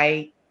to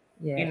white.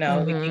 You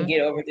know, we can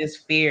get over this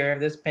fear of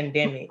this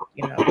pandemic,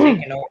 you know,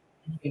 taking over.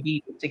 We can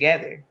be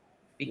together.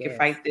 We can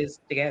fight this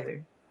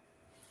together.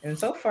 And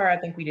so far, I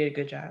think we did a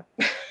good job.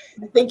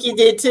 I think you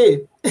did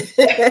too.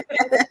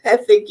 I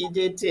think you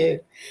did too.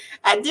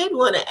 I did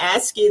want to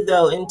ask you,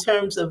 though, in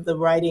terms of the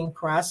writing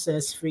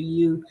process for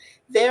you,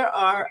 there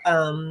are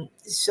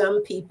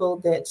some people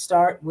that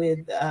start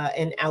with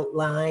an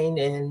outline,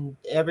 and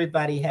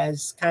everybody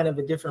has kind of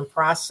a different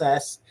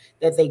process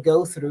that they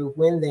go through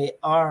when they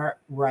are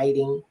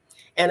writing.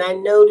 And I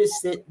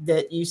noticed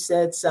that you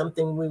said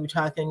something, we were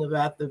talking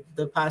about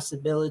the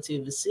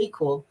possibility of a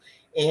sequel,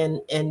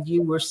 and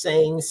you were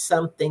saying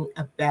something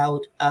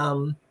about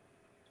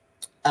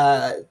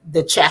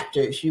the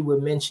chapters. You were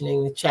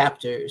mentioning the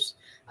chapters.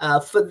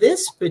 For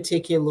this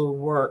particular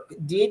work,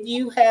 did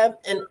you have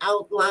an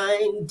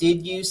outline?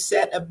 Did you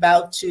set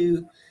about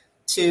to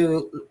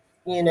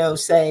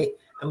say,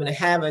 I'm going to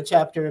have a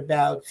chapter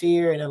about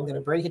fear, and I'm going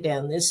to break it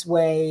down this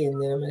way,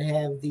 and then I'm going to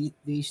have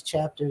these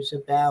chapters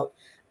about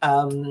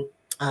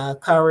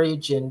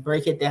courage and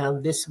break it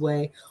down this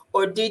way?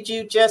 Or did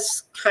you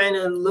just kind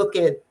of look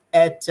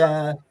at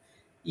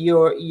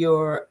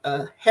your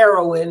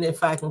heroine,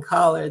 if I can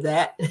call her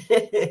that,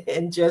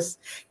 and just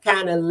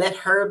kind of let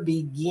her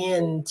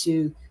begin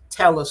to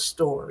tell a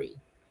story?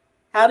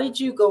 How did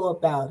you go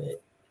about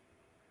it?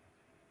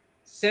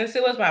 Since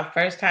it was my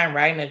first time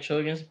writing a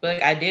children's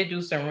book, I did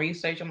do some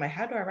research. I'm like,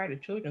 how do I write a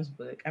children's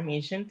book? I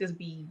mean, shouldn't this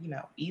be, you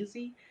know,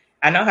 easy?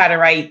 I know how to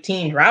write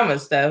teen drama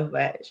stuff,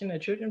 but shouldn't a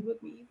children's book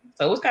be easy?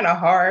 So it was kind of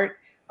hard.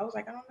 I was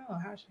like, I don't know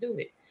how I should do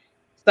it.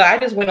 So I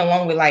just went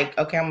along with like,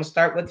 okay, I'm going to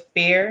start with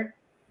fear,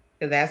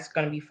 because that's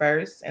going to be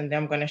first. And then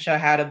I'm going to show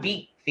how to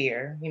beat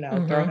fear, you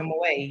know, throw him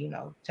away, you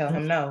know, tell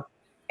him no.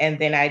 And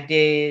then I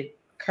did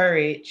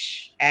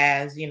courage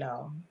as, you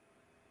know,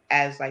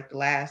 as like the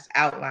last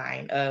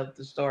outline of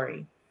the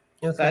story.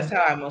 Okay. So that's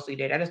how I mostly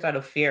did. I just thought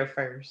of fear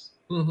first.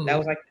 That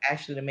was like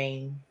actually the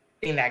main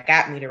thing that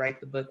got me to write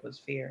the book was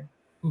fear.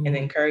 And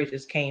then courage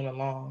just came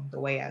along the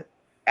way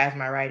as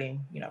my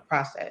writing, you know,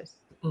 process.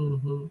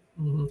 And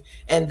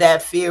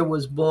that fear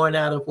was born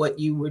out of what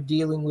you were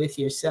dealing with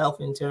yourself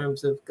in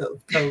terms of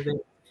COVID.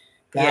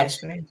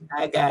 Gotcha. Yes.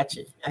 I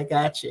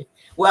got you.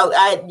 Well,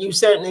 you've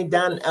certainly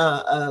done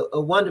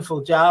a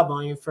wonderful job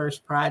on your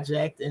first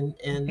project, and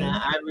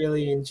I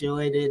really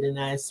enjoyed it. And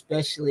I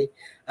especially,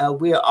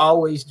 we're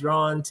always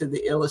drawn to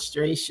the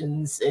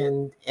illustrations,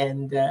 and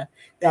that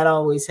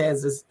always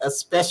has a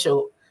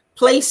special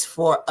place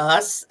for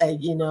us,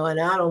 you know, and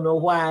I don't know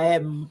why I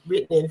haven't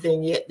written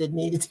anything yet that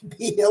needed to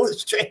be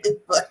illustrated,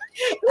 but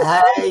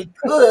I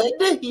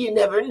could, you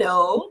never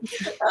know.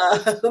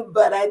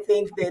 But I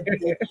think that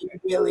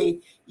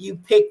you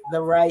picked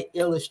the right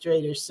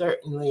illustrator,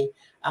 certainly,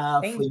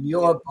 for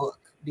your book,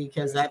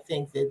 because I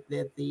think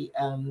that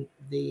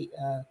the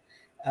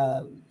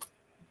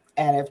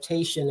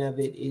adaptation of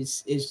it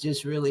is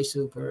just really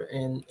super,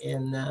 and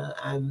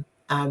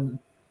I'm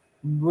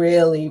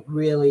really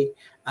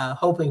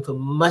hoping for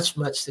much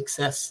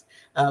success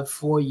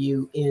for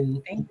you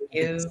in. Thank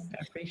you.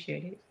 I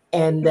appreciate it.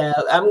 And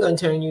I'm going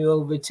to turn you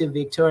over to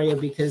Victoria,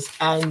 because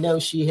I know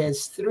she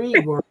has 3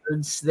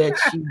 words that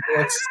she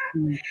wants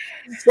to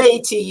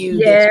say to you.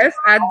 Yes,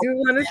 I do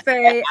want to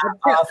say.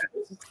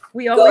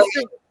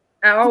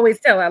 I always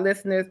tell our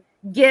listeners,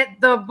 get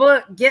the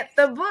book, get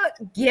the book,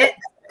 get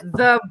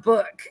the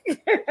book.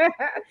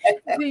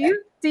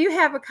 Do you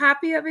have a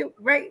copy of it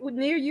right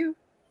near you?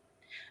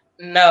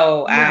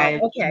 No, I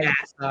not.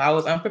 So I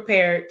was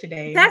unprepared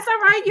today. That's all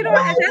right. You know,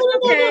 that's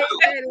okay.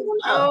 That is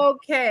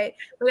okay.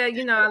 Well,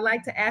 you know, I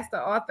like to ask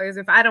the authors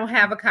if I don't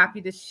have a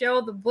copy to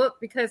show the book,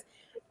 because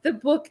the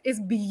book is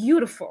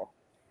beautiful.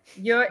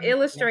 You're an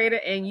illustrator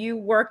and you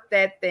work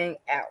that thing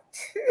out.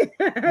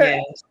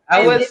 Yes,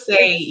 I would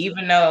say,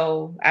 even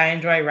though I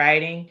enjoy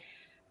writing,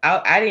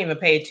 I didn't even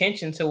pay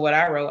attention to what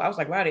I wrote. I was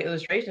like, wow, the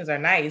illustrations are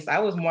nice. I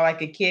was more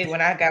like a kid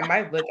when I got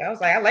my book. I was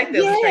like, I like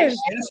the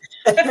illustrations.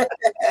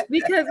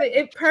 Because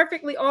it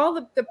perfectly, all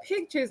the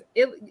pictures,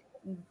 it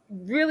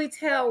really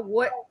tell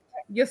what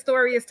your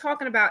story is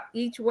talking about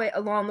each way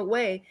along the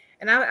way.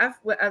 And I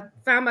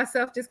found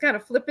myself just kind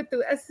of flipping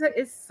through.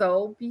 It's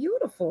so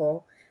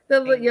beautiful.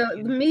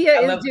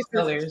 Mia is just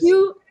as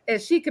cute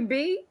as she can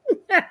be.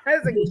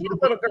 As a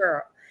cute little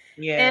girl.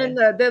 Yeah. And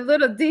the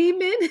little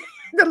demon,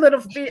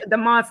 the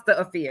monster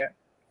of fear.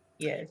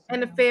 Yes.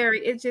 And the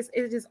fairy, it just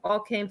all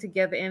came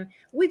together, and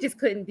we just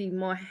couldn't be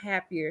more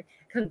happier.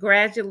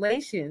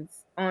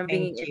 Congratulations on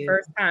being your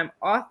first time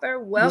author.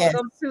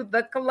 Welcome to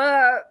the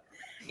club.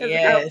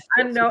 Yes.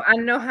 I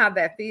know how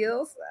that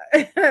feels.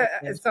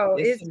 So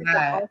it's just an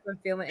awesome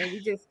feeling, and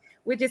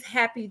we're just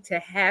happy to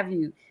have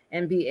you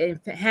and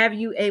have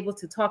you able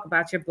to talk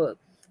about your book.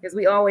 as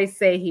we always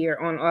say here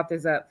on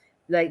Authors Up,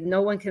 like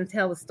no one can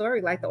tell a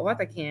story like the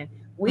author can.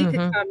 We could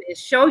come and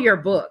show your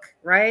book,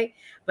 right?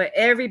 But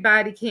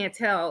everybody can't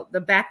tell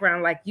the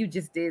background like you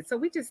just did. So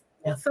we just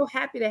so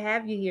happy to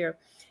have you here.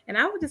 And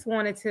I just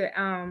wanted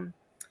to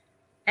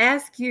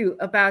ask you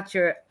about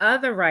your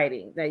other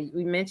writing that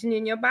we mentioned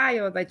in your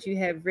bio that you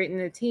have written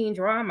a teen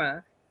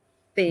drama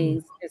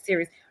things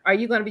series. Are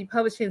you going to be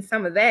publishing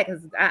some of that?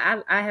 Because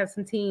I have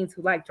some teens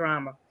who like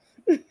drama.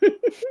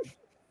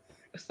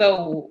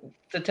 So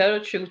to tell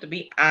the truth, to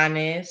be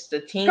honest,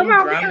 the teen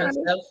drama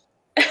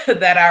stuff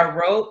that I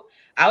wrote,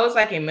 I was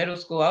like in middle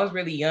school. I was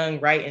really young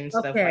writing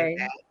stuff like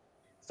that.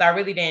 So I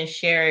really didn't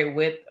share it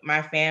with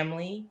my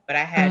family, but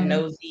I had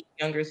nosy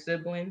younger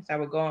siblings. I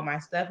would go on my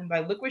stuff and be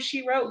like, look what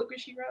she wrote, look what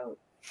she wrote.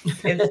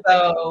 And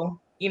so,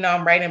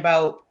 I'm writing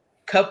about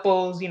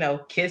couples,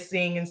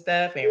 kissing and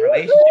stuff and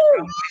relationships.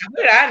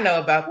 What did I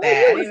know about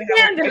that? You were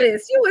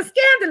scandalous. You were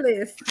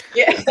scandalous.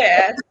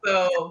 Yeah.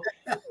 So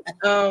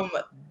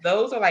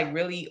those are like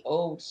really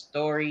old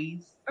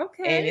stories.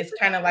 Okay. And it's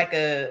kind of like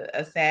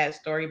a sad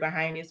story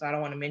behind it. So I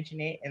don't want to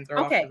mention it and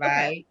throw off the vibe.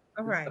 Okay.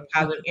 All right. It's a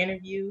positive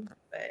interview,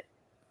 but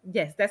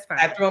yes, that's fine.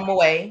 I threw them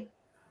away.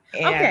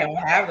 And I don't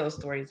have those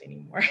stories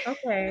anymore.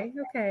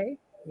 Okay.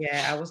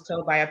 Yeah, I was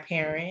told by a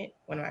parent.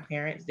 One of my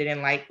parents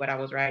didn't like what I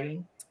was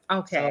writing.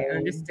 Okay, so,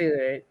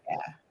 understood. Yeah,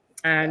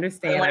 I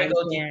understand. I want to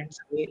go deep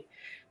into it,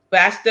 but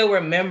I still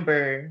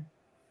remember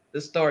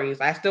the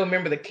stories. I still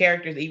remember the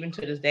characters even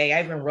to this day.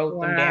 I even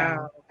wrote them down.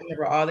 I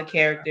remember all the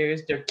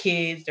characters, their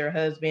kids, their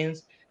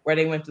husbands, where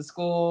they went to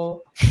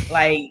school.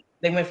 Like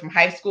they went from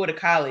high school to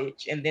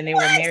college, and then they were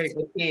married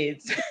with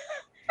kids.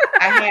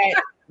 I had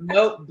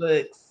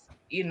notebooks,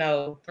 3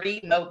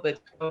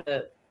 notebooks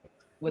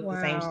with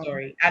the same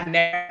story. I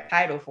never had a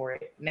title for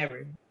it.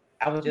 Never.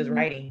 I was just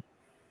writing.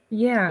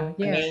 Yeah. Where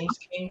the names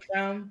came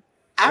from,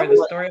 where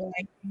the storyline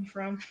came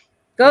from.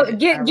 Go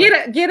get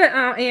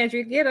her,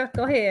 Andrew. Get her.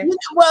 Go ahead.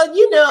 Well,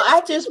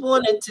 I just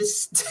wanted to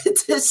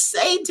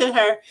say to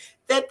her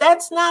that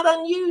that's not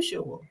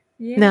unusual.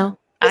 Yeah. No,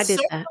 I did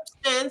that.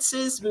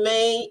 Circumstances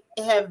may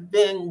have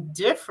been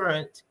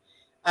different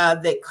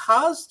that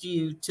caused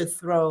you to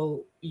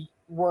throw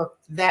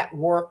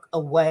work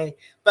away,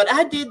 but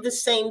I did the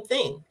same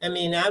thing. I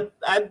mean,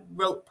 I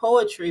wrote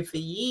poetry for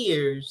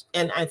years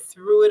and I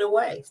threw it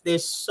away.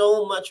 There's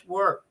so much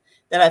work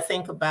that I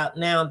think about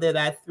now that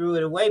I threw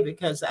it away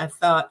because I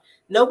thought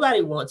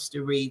nobody wants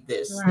to read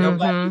this. Right.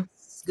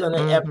 Nobody's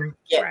gonna ever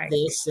get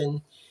this,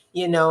 and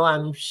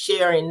I'm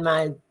sharing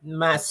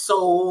my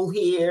soul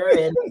here,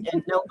 and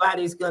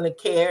nobody's gonna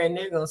care, and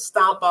they're gonna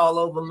stomp all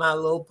over my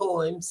little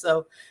poem.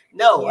 So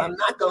no, I'm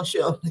not gonna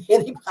show them to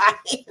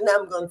anybody, and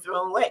I'm gonna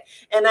throw them away.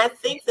 And I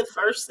think the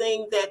first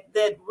thing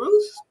that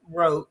Ruth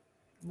wrote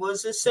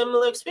was a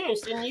similar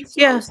experience, didn't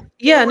you?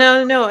 Yeah.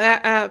 No,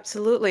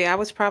 absolutely. I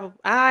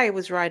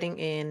was writing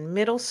in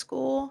middle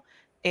school,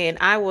 and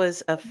I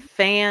was a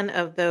fan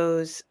of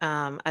those.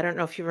 I don't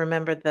know if you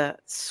remember the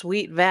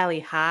Sweet Valley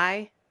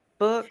High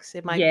books.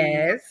 It might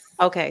be.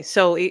 Okay.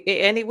 So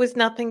it was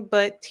nothing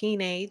but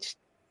teenage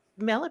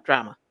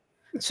melodrama.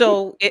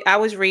 So I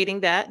was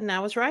reading that and I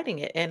was writing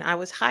it, and I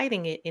was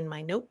hiding it in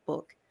my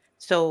notebook.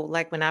 So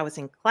like when I was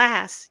in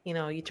class,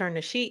 you turn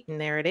the sheet and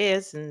there it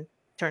is, and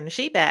turn the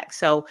sheet back.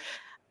 So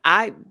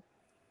I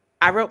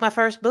wrote my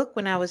first book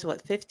when I was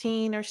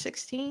 15 or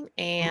 16,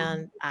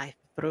 and I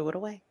threw it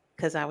away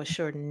because I was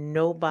sure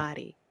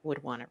nobody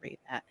would want to read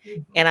that.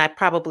 And I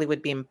probably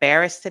would be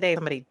embarrassed today if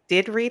somebody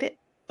did read it.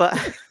 But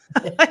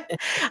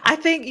I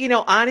think,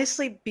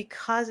 honestly,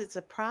 because it's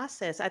a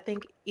process, I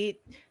think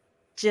it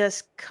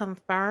just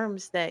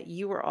confirms that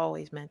you were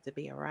always meant to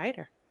be a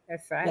writer.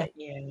 That's right.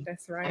 Yeah.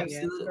 That's right.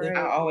 Absolutely. That's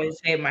right. I always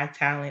say my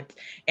talent.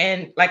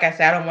 And like I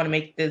said, I don't want to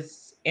make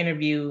this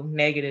interview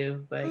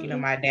negative, but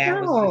my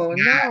dad was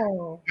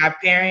my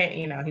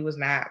parent, he was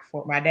not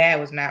for, my dad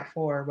was not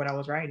for what I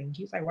was writing.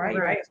 He was like, why are you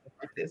writing stuff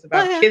like this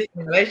about kissing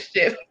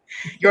relationship?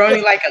 You're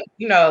only like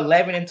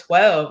 11 and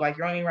 12, like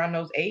you're only around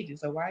those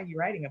ages. So why are you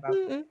writing about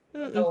that? I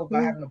don't know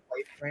about having a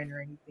boyfriend or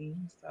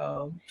anything.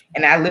 So,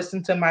 and I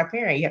listened to my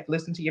parent. You have to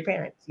listen to your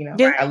parents,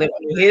 I lived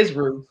under his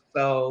roof.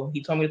 So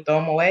he told me to throw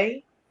him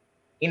away.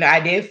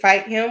 I did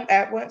fight him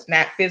at once,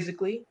 not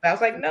physically, but I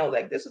was like, no,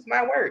 like this is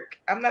my work.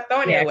 I'm not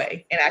throwing it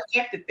away. And I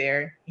kept it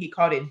there. He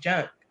called it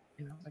junk.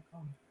 And I was like, oh,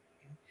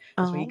 okay.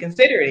 That's what he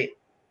considered it.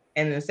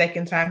 And the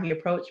second time he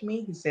approached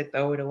me, he said,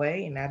 throw it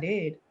away. And I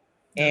did.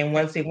 And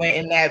once it went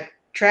in that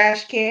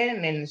trash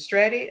can and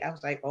shredded, I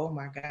was like, oh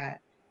my God.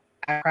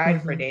 I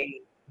cried for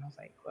days. And I was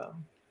like, well,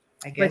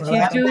 I guess.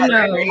 But you do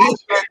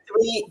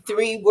know.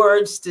 Three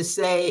words to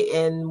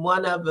say, and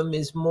one of them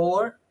is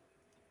more,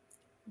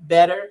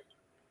 better,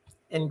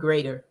 and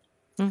greater.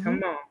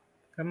 Come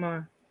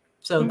on.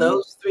 So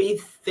those three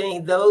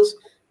things,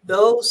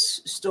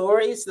 those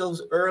stories,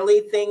 those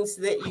early things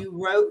that you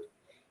wrote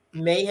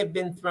may have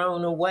been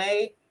thrown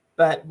away,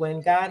 but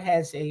when God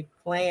has a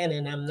plan,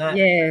 and I'm not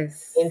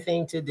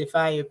anything to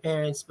defy your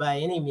parents by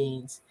any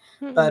means,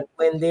 but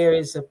when there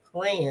is a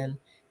plan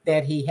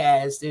that he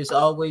has, there's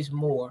always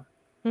more.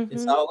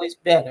 It's always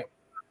better.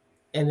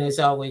 And there's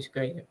always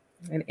greater.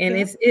 And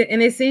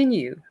it's in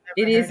you.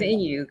 It is in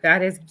you.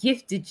 God has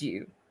gifted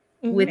you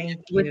with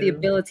the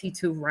ability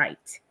to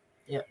write.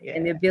 Yeah.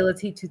 And the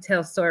ability to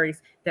tell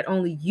stories that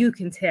only you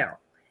can tell.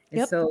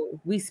 And so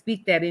we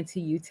speak that into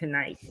you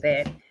tonight,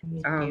 that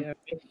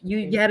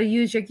you got to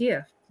use your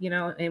gift,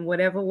 in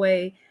whatever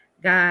way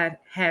God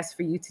has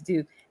for you to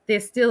do.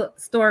 There's still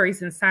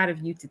stories inside of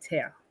you to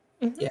tell.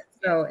 Yeah.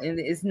 So, and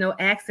it's no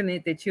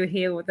accident that you're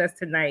here with us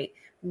tonight.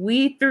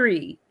 We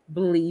three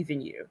believe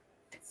in you.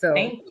 So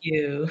thank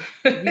you.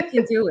 You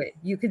can do it.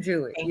 You can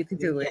do it. You can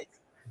do it.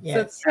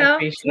 Yes. So tell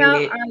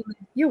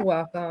you're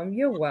welcome.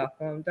 You're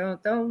welcome.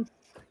 Don't.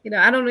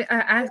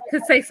 I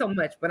could say so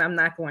much, but I'm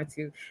not going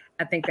to.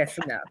 I think that's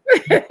enough.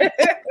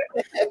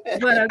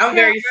 But I'm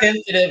very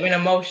sensitive and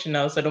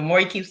emotional, so the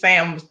more you keep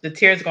saying, the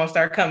tears are gonna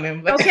start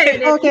coming. But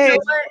okay.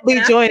 We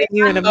joining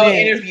you in a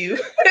minute. Interview.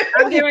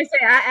 I'm going to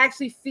say I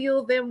actually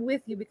feel them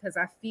with you because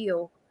I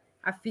feel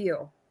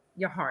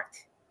your heart.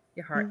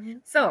 Mm-hmm.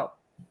 So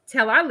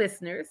tell our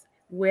listeners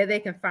where they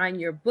can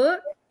find your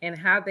book and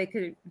how they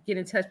could get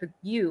in touch with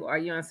you. Are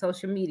you on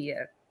social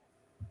media?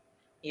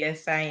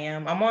 Yes, I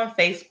am. I'm on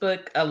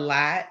Facebook a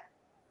lot.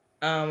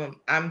 I'm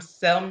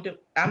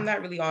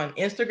not really on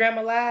Instagram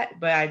a lot,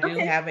 but I do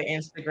have an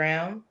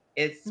Instagram.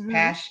 It's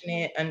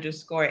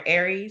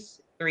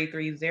passionate_Aries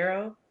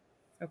 330.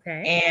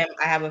 Okay. And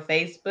I have a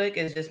Facebook.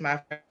 It's just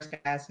my first and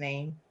last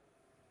name.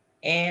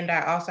 And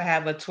I also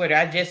have a Twitter.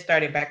 I just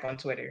started back on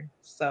Twitter,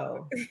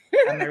 so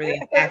I'm not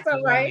really active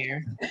on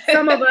there.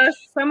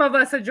 Some of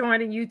us are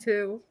joining you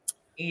too.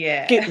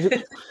 Yeah.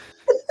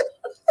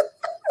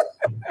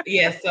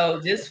 Yeah, so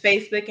just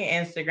Facebook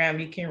and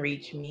Instagram, you can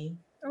reach me.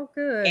 Oh,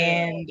 good.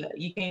 And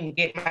you can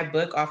get my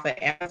book off of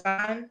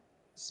Amazon,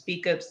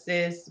 Speak Up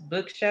Sis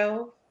Book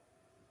Show,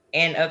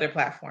 and other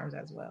platforms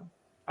as well.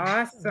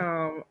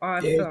 Awesome.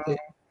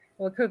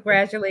 Well,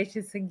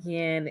 congratulations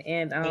again.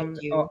 And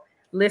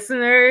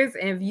listeners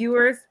and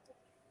viewers,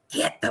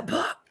 get the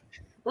book.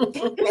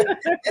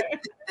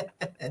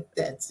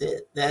 That's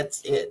it.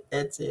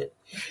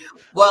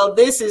 Well,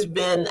 this has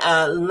been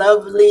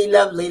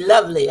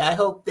lovely. I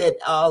hope that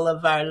all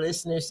of our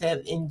listeners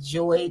have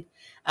enjoyed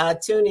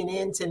tuning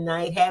in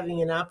tonight, having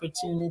an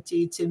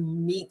opportunity to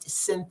meet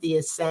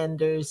Cynthia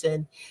Sanders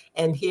and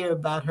hear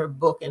about her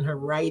book and her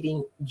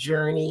writing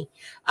journey.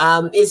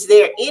 Is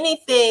there any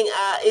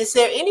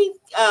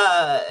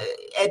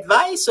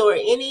advice or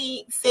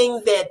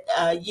anything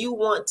that you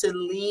want to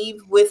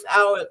leave with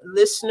our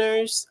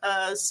listeners,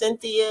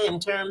 Cynthia, in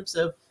terms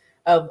of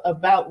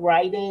about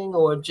writing,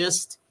 or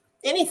just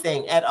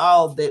anything at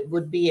all that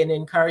would be an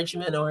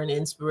encouragement or an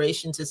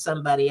inspiration to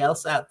somebody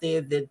else out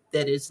there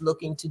that is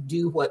looking to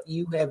do what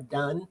you have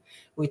done,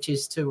 which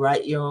is to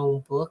write your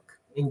own book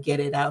and get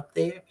it out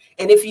there?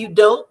 And if you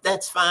don't,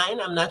 that's fine.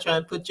 I'm not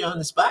trying to put you on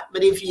the spot,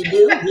 but if you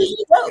do, here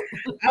you go.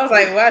 I was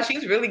like, wow,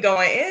 she's really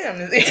going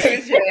in.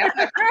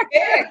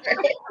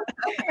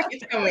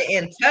 She's coming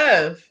in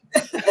tough.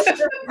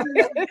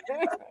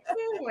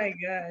 Oh my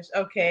gosh.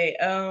 Okay.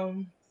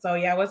 So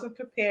yeah, I wasn't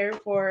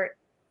prepared for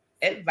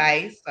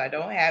advice. So I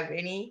don't have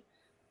any.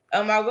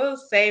 I will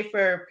say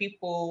for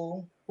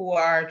people who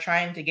are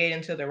trying to get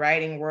into the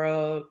writing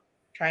world,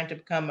 trying to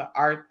become an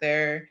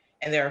author,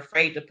 and they're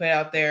afraid to put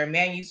out their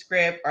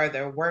manuscript or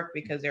their work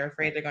because they're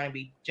afraid they're going to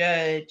be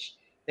judged.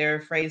 They're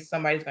afraid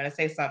somebody's going to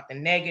say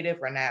something negative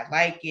or not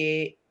like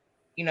it.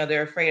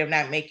 They're afraid of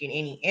not making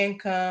any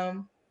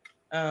income,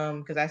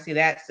 because I see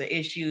that's the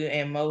issue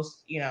in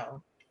most,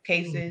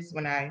 cases.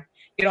 When I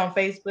get on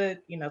Facebook,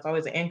 it's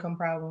always an income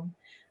problem.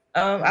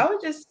 I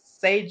would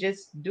just say,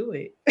 just do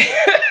it.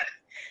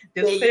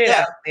 Just put it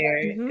out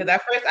there. Because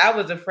at first I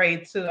was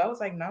afraid too. I was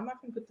like, no, I'm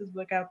not going to put this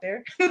book out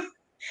there.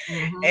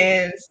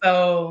 And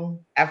so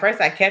at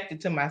first I kept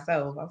it to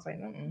myself. I was like,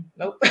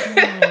 nope.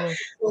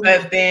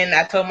 But then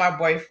I told my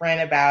boyfriend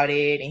about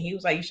it, and he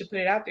was like, you should put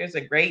it out there. It's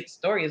a great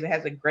story. It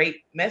has a great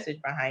message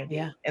behind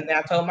it. And then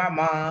I told my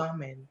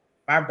mom and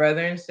my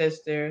brother and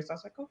sister. So I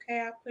was like,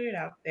 okay, I'll put it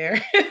out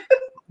there.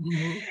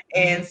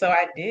 And so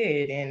I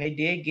did, and it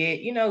did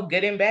get,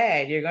 good and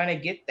bad. You're going to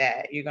get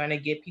that. You're going to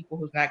get people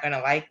who's not going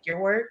to like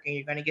your work, and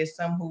you're going to get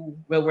some who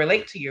will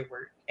relate to your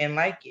work and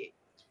like it.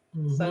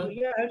 So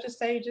I would just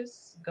say,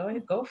 just go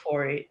ahead, go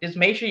for it. Just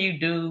make sure you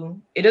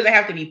do. It doesn't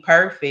have to be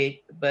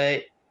perfect,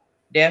 but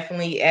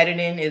definitely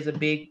editing is a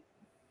big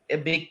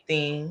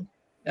thing.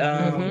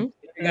 If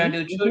you're gonna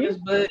do a children's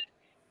book,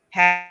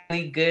 have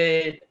a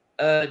good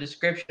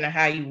description of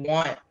how you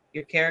want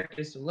your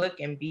characters to look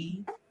and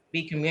be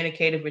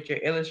communicative with your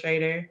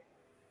illustrator.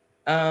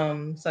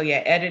 So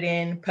yeah,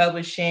 editing,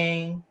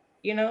 publishing,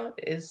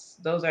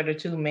 those are the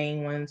two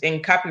main ones.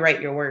 And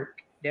copyright your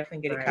work.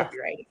 Definitely get it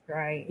copyrighted.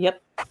 Right.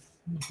 Yep.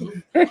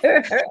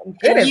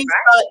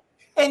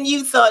 And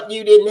you thought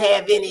you didn't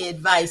have any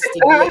advice to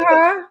give.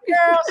 Girl,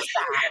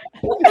 stop.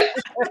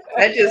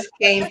 That just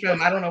came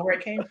from, I don't know where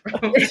it came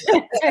from.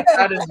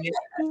 Out of it.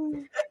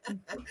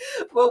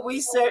 Well,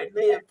 we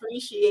certainly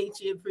appreciate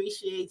you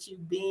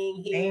being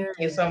here. Thank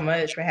you so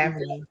much for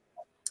having me.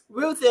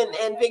 Ruth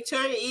and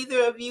Victoria,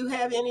 either of you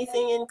have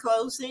anything in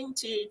closing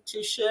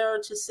to share or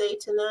to say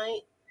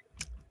tonight?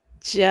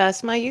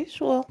 Just my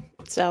usual.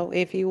 So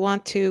if you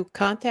want to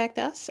contact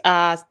us,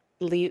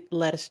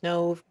 let us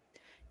know if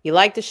you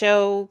like the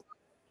show,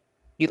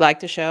 you want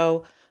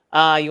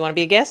to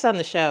be a guest on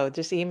the show,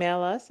 just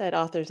email us at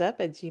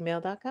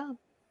authorsup@gmail.com.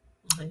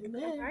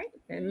 Amen. All right.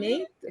 And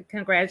me,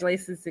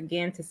 congratulations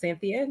again to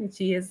Cynthia. And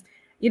she has,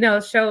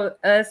 showed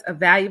us a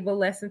valuable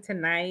lesson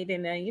tonight.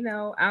 And,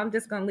 I'm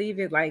just going to leave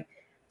it like,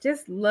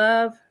 just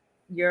love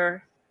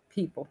your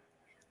people.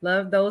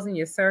 Love those in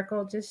your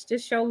circle. Just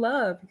show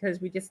love,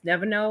 because we just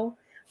never know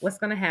what's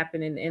going to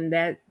happen. And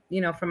that,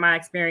 from my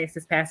experience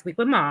this past week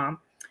with Mom,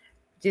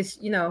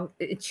 just,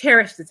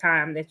 cherish the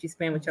time that you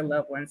spend with your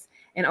loved ones.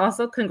 And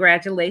also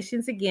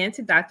congratulations again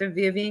to Dr.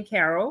 Vivian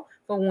Carroll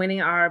for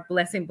winning our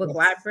Blessing Book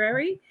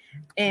Library.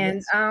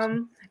 And I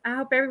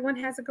hope everyone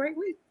has a great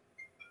week.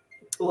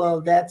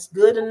 Well, that's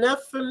good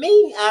enough for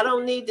me. I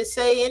don't need to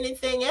say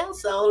anything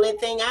else. The only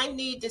thing I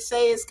need to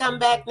say is come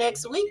back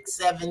next week,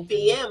 7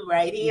 p.m.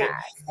 right here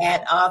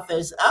at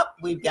Authors Up.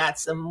 We've got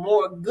some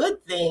more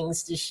good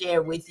things to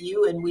share with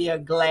you, and we are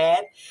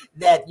glad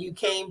that you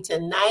came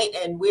tonight,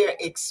 and we're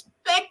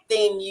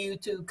expecting you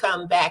to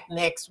come back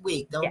next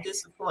week. Don't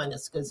disappoint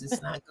us, because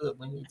it's not good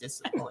when you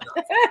disappoint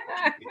us.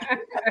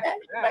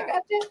 I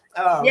got you.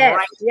 All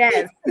right.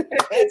 Yes.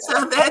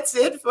 So that's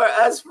it for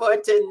us for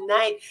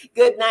tonight.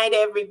 Good night,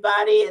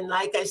 everybody. And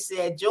like I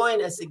said,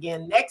 join us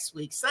again next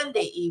week,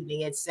 Sunday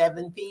evening at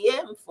 7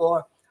 p.m.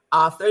 for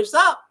Authors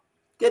Up.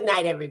 Good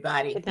night,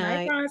 everybody. Good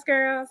night,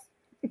 girls.